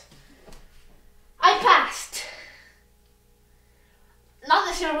 69.6%. I passed. Not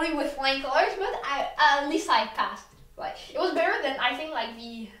necessarily with flying colors, but at least I passed. Like, it was better than, I think, like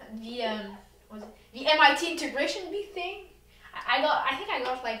the MIT integration bee thing. I think I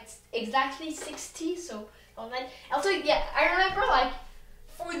got like exactly 60. So online. Also, yeah, I remember like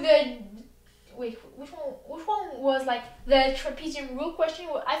for the, wait, which one was like the trapezium rule question?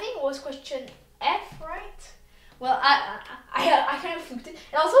 I think it was question F, right? Well, I kind of fluked it.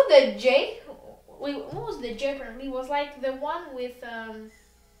 And also the J. Wait, what was the J? Apparently was like the one with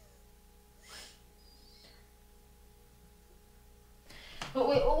But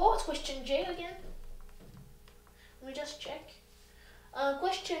wait, what was question J again? Let me just check.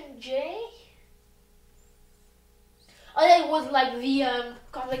 Question J. Oh, yeah, it was like the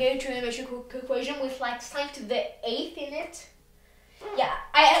complicated trigonometric equation with like sine to the 8th in it. Yeah,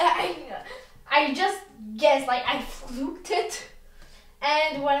 I just guessed, like I fluked it.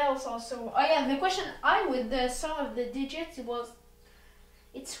 And what else also? Oh yeah, the question I with the sum of the digits,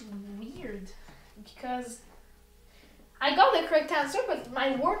 it's weird because I got the correct answer, but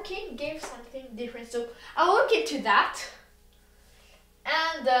my working gave something different. So I'll look into that.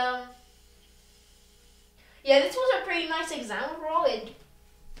 And yeah, this was a pretty nice exam overall.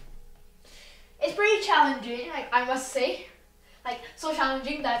 It's pretty challenging, I must say. Like, so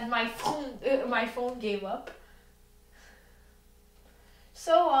challenging that my phone gave up.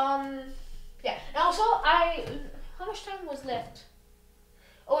 So yeah. And also how much time was left?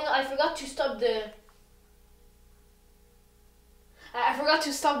 Oh no, I forgot to stop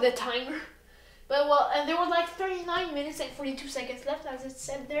the timer. But well, and there was like 39 minutes and 42 seconds left, as it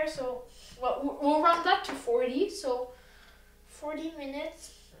said there. So well, we'll round that to 40. So 40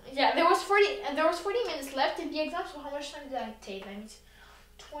 minutes. Yeah, there was 40 minutes left in the exam. So how much time did I take? I mean,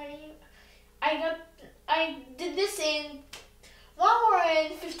 20. I did this in 1 hour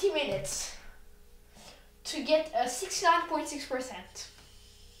and 50 minutes to get a 69.6%.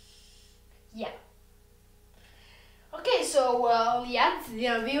 Yeah. Okay, so well, yeah, the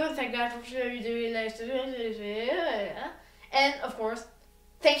video. Thank God for doing and of course,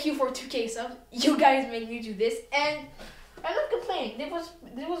 thank you for 2K subs. You guys made me do this, and I'm not complaining.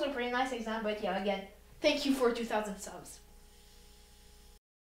 This was a pretty nice exam, but yeah, again, thank you for 2,000 subs.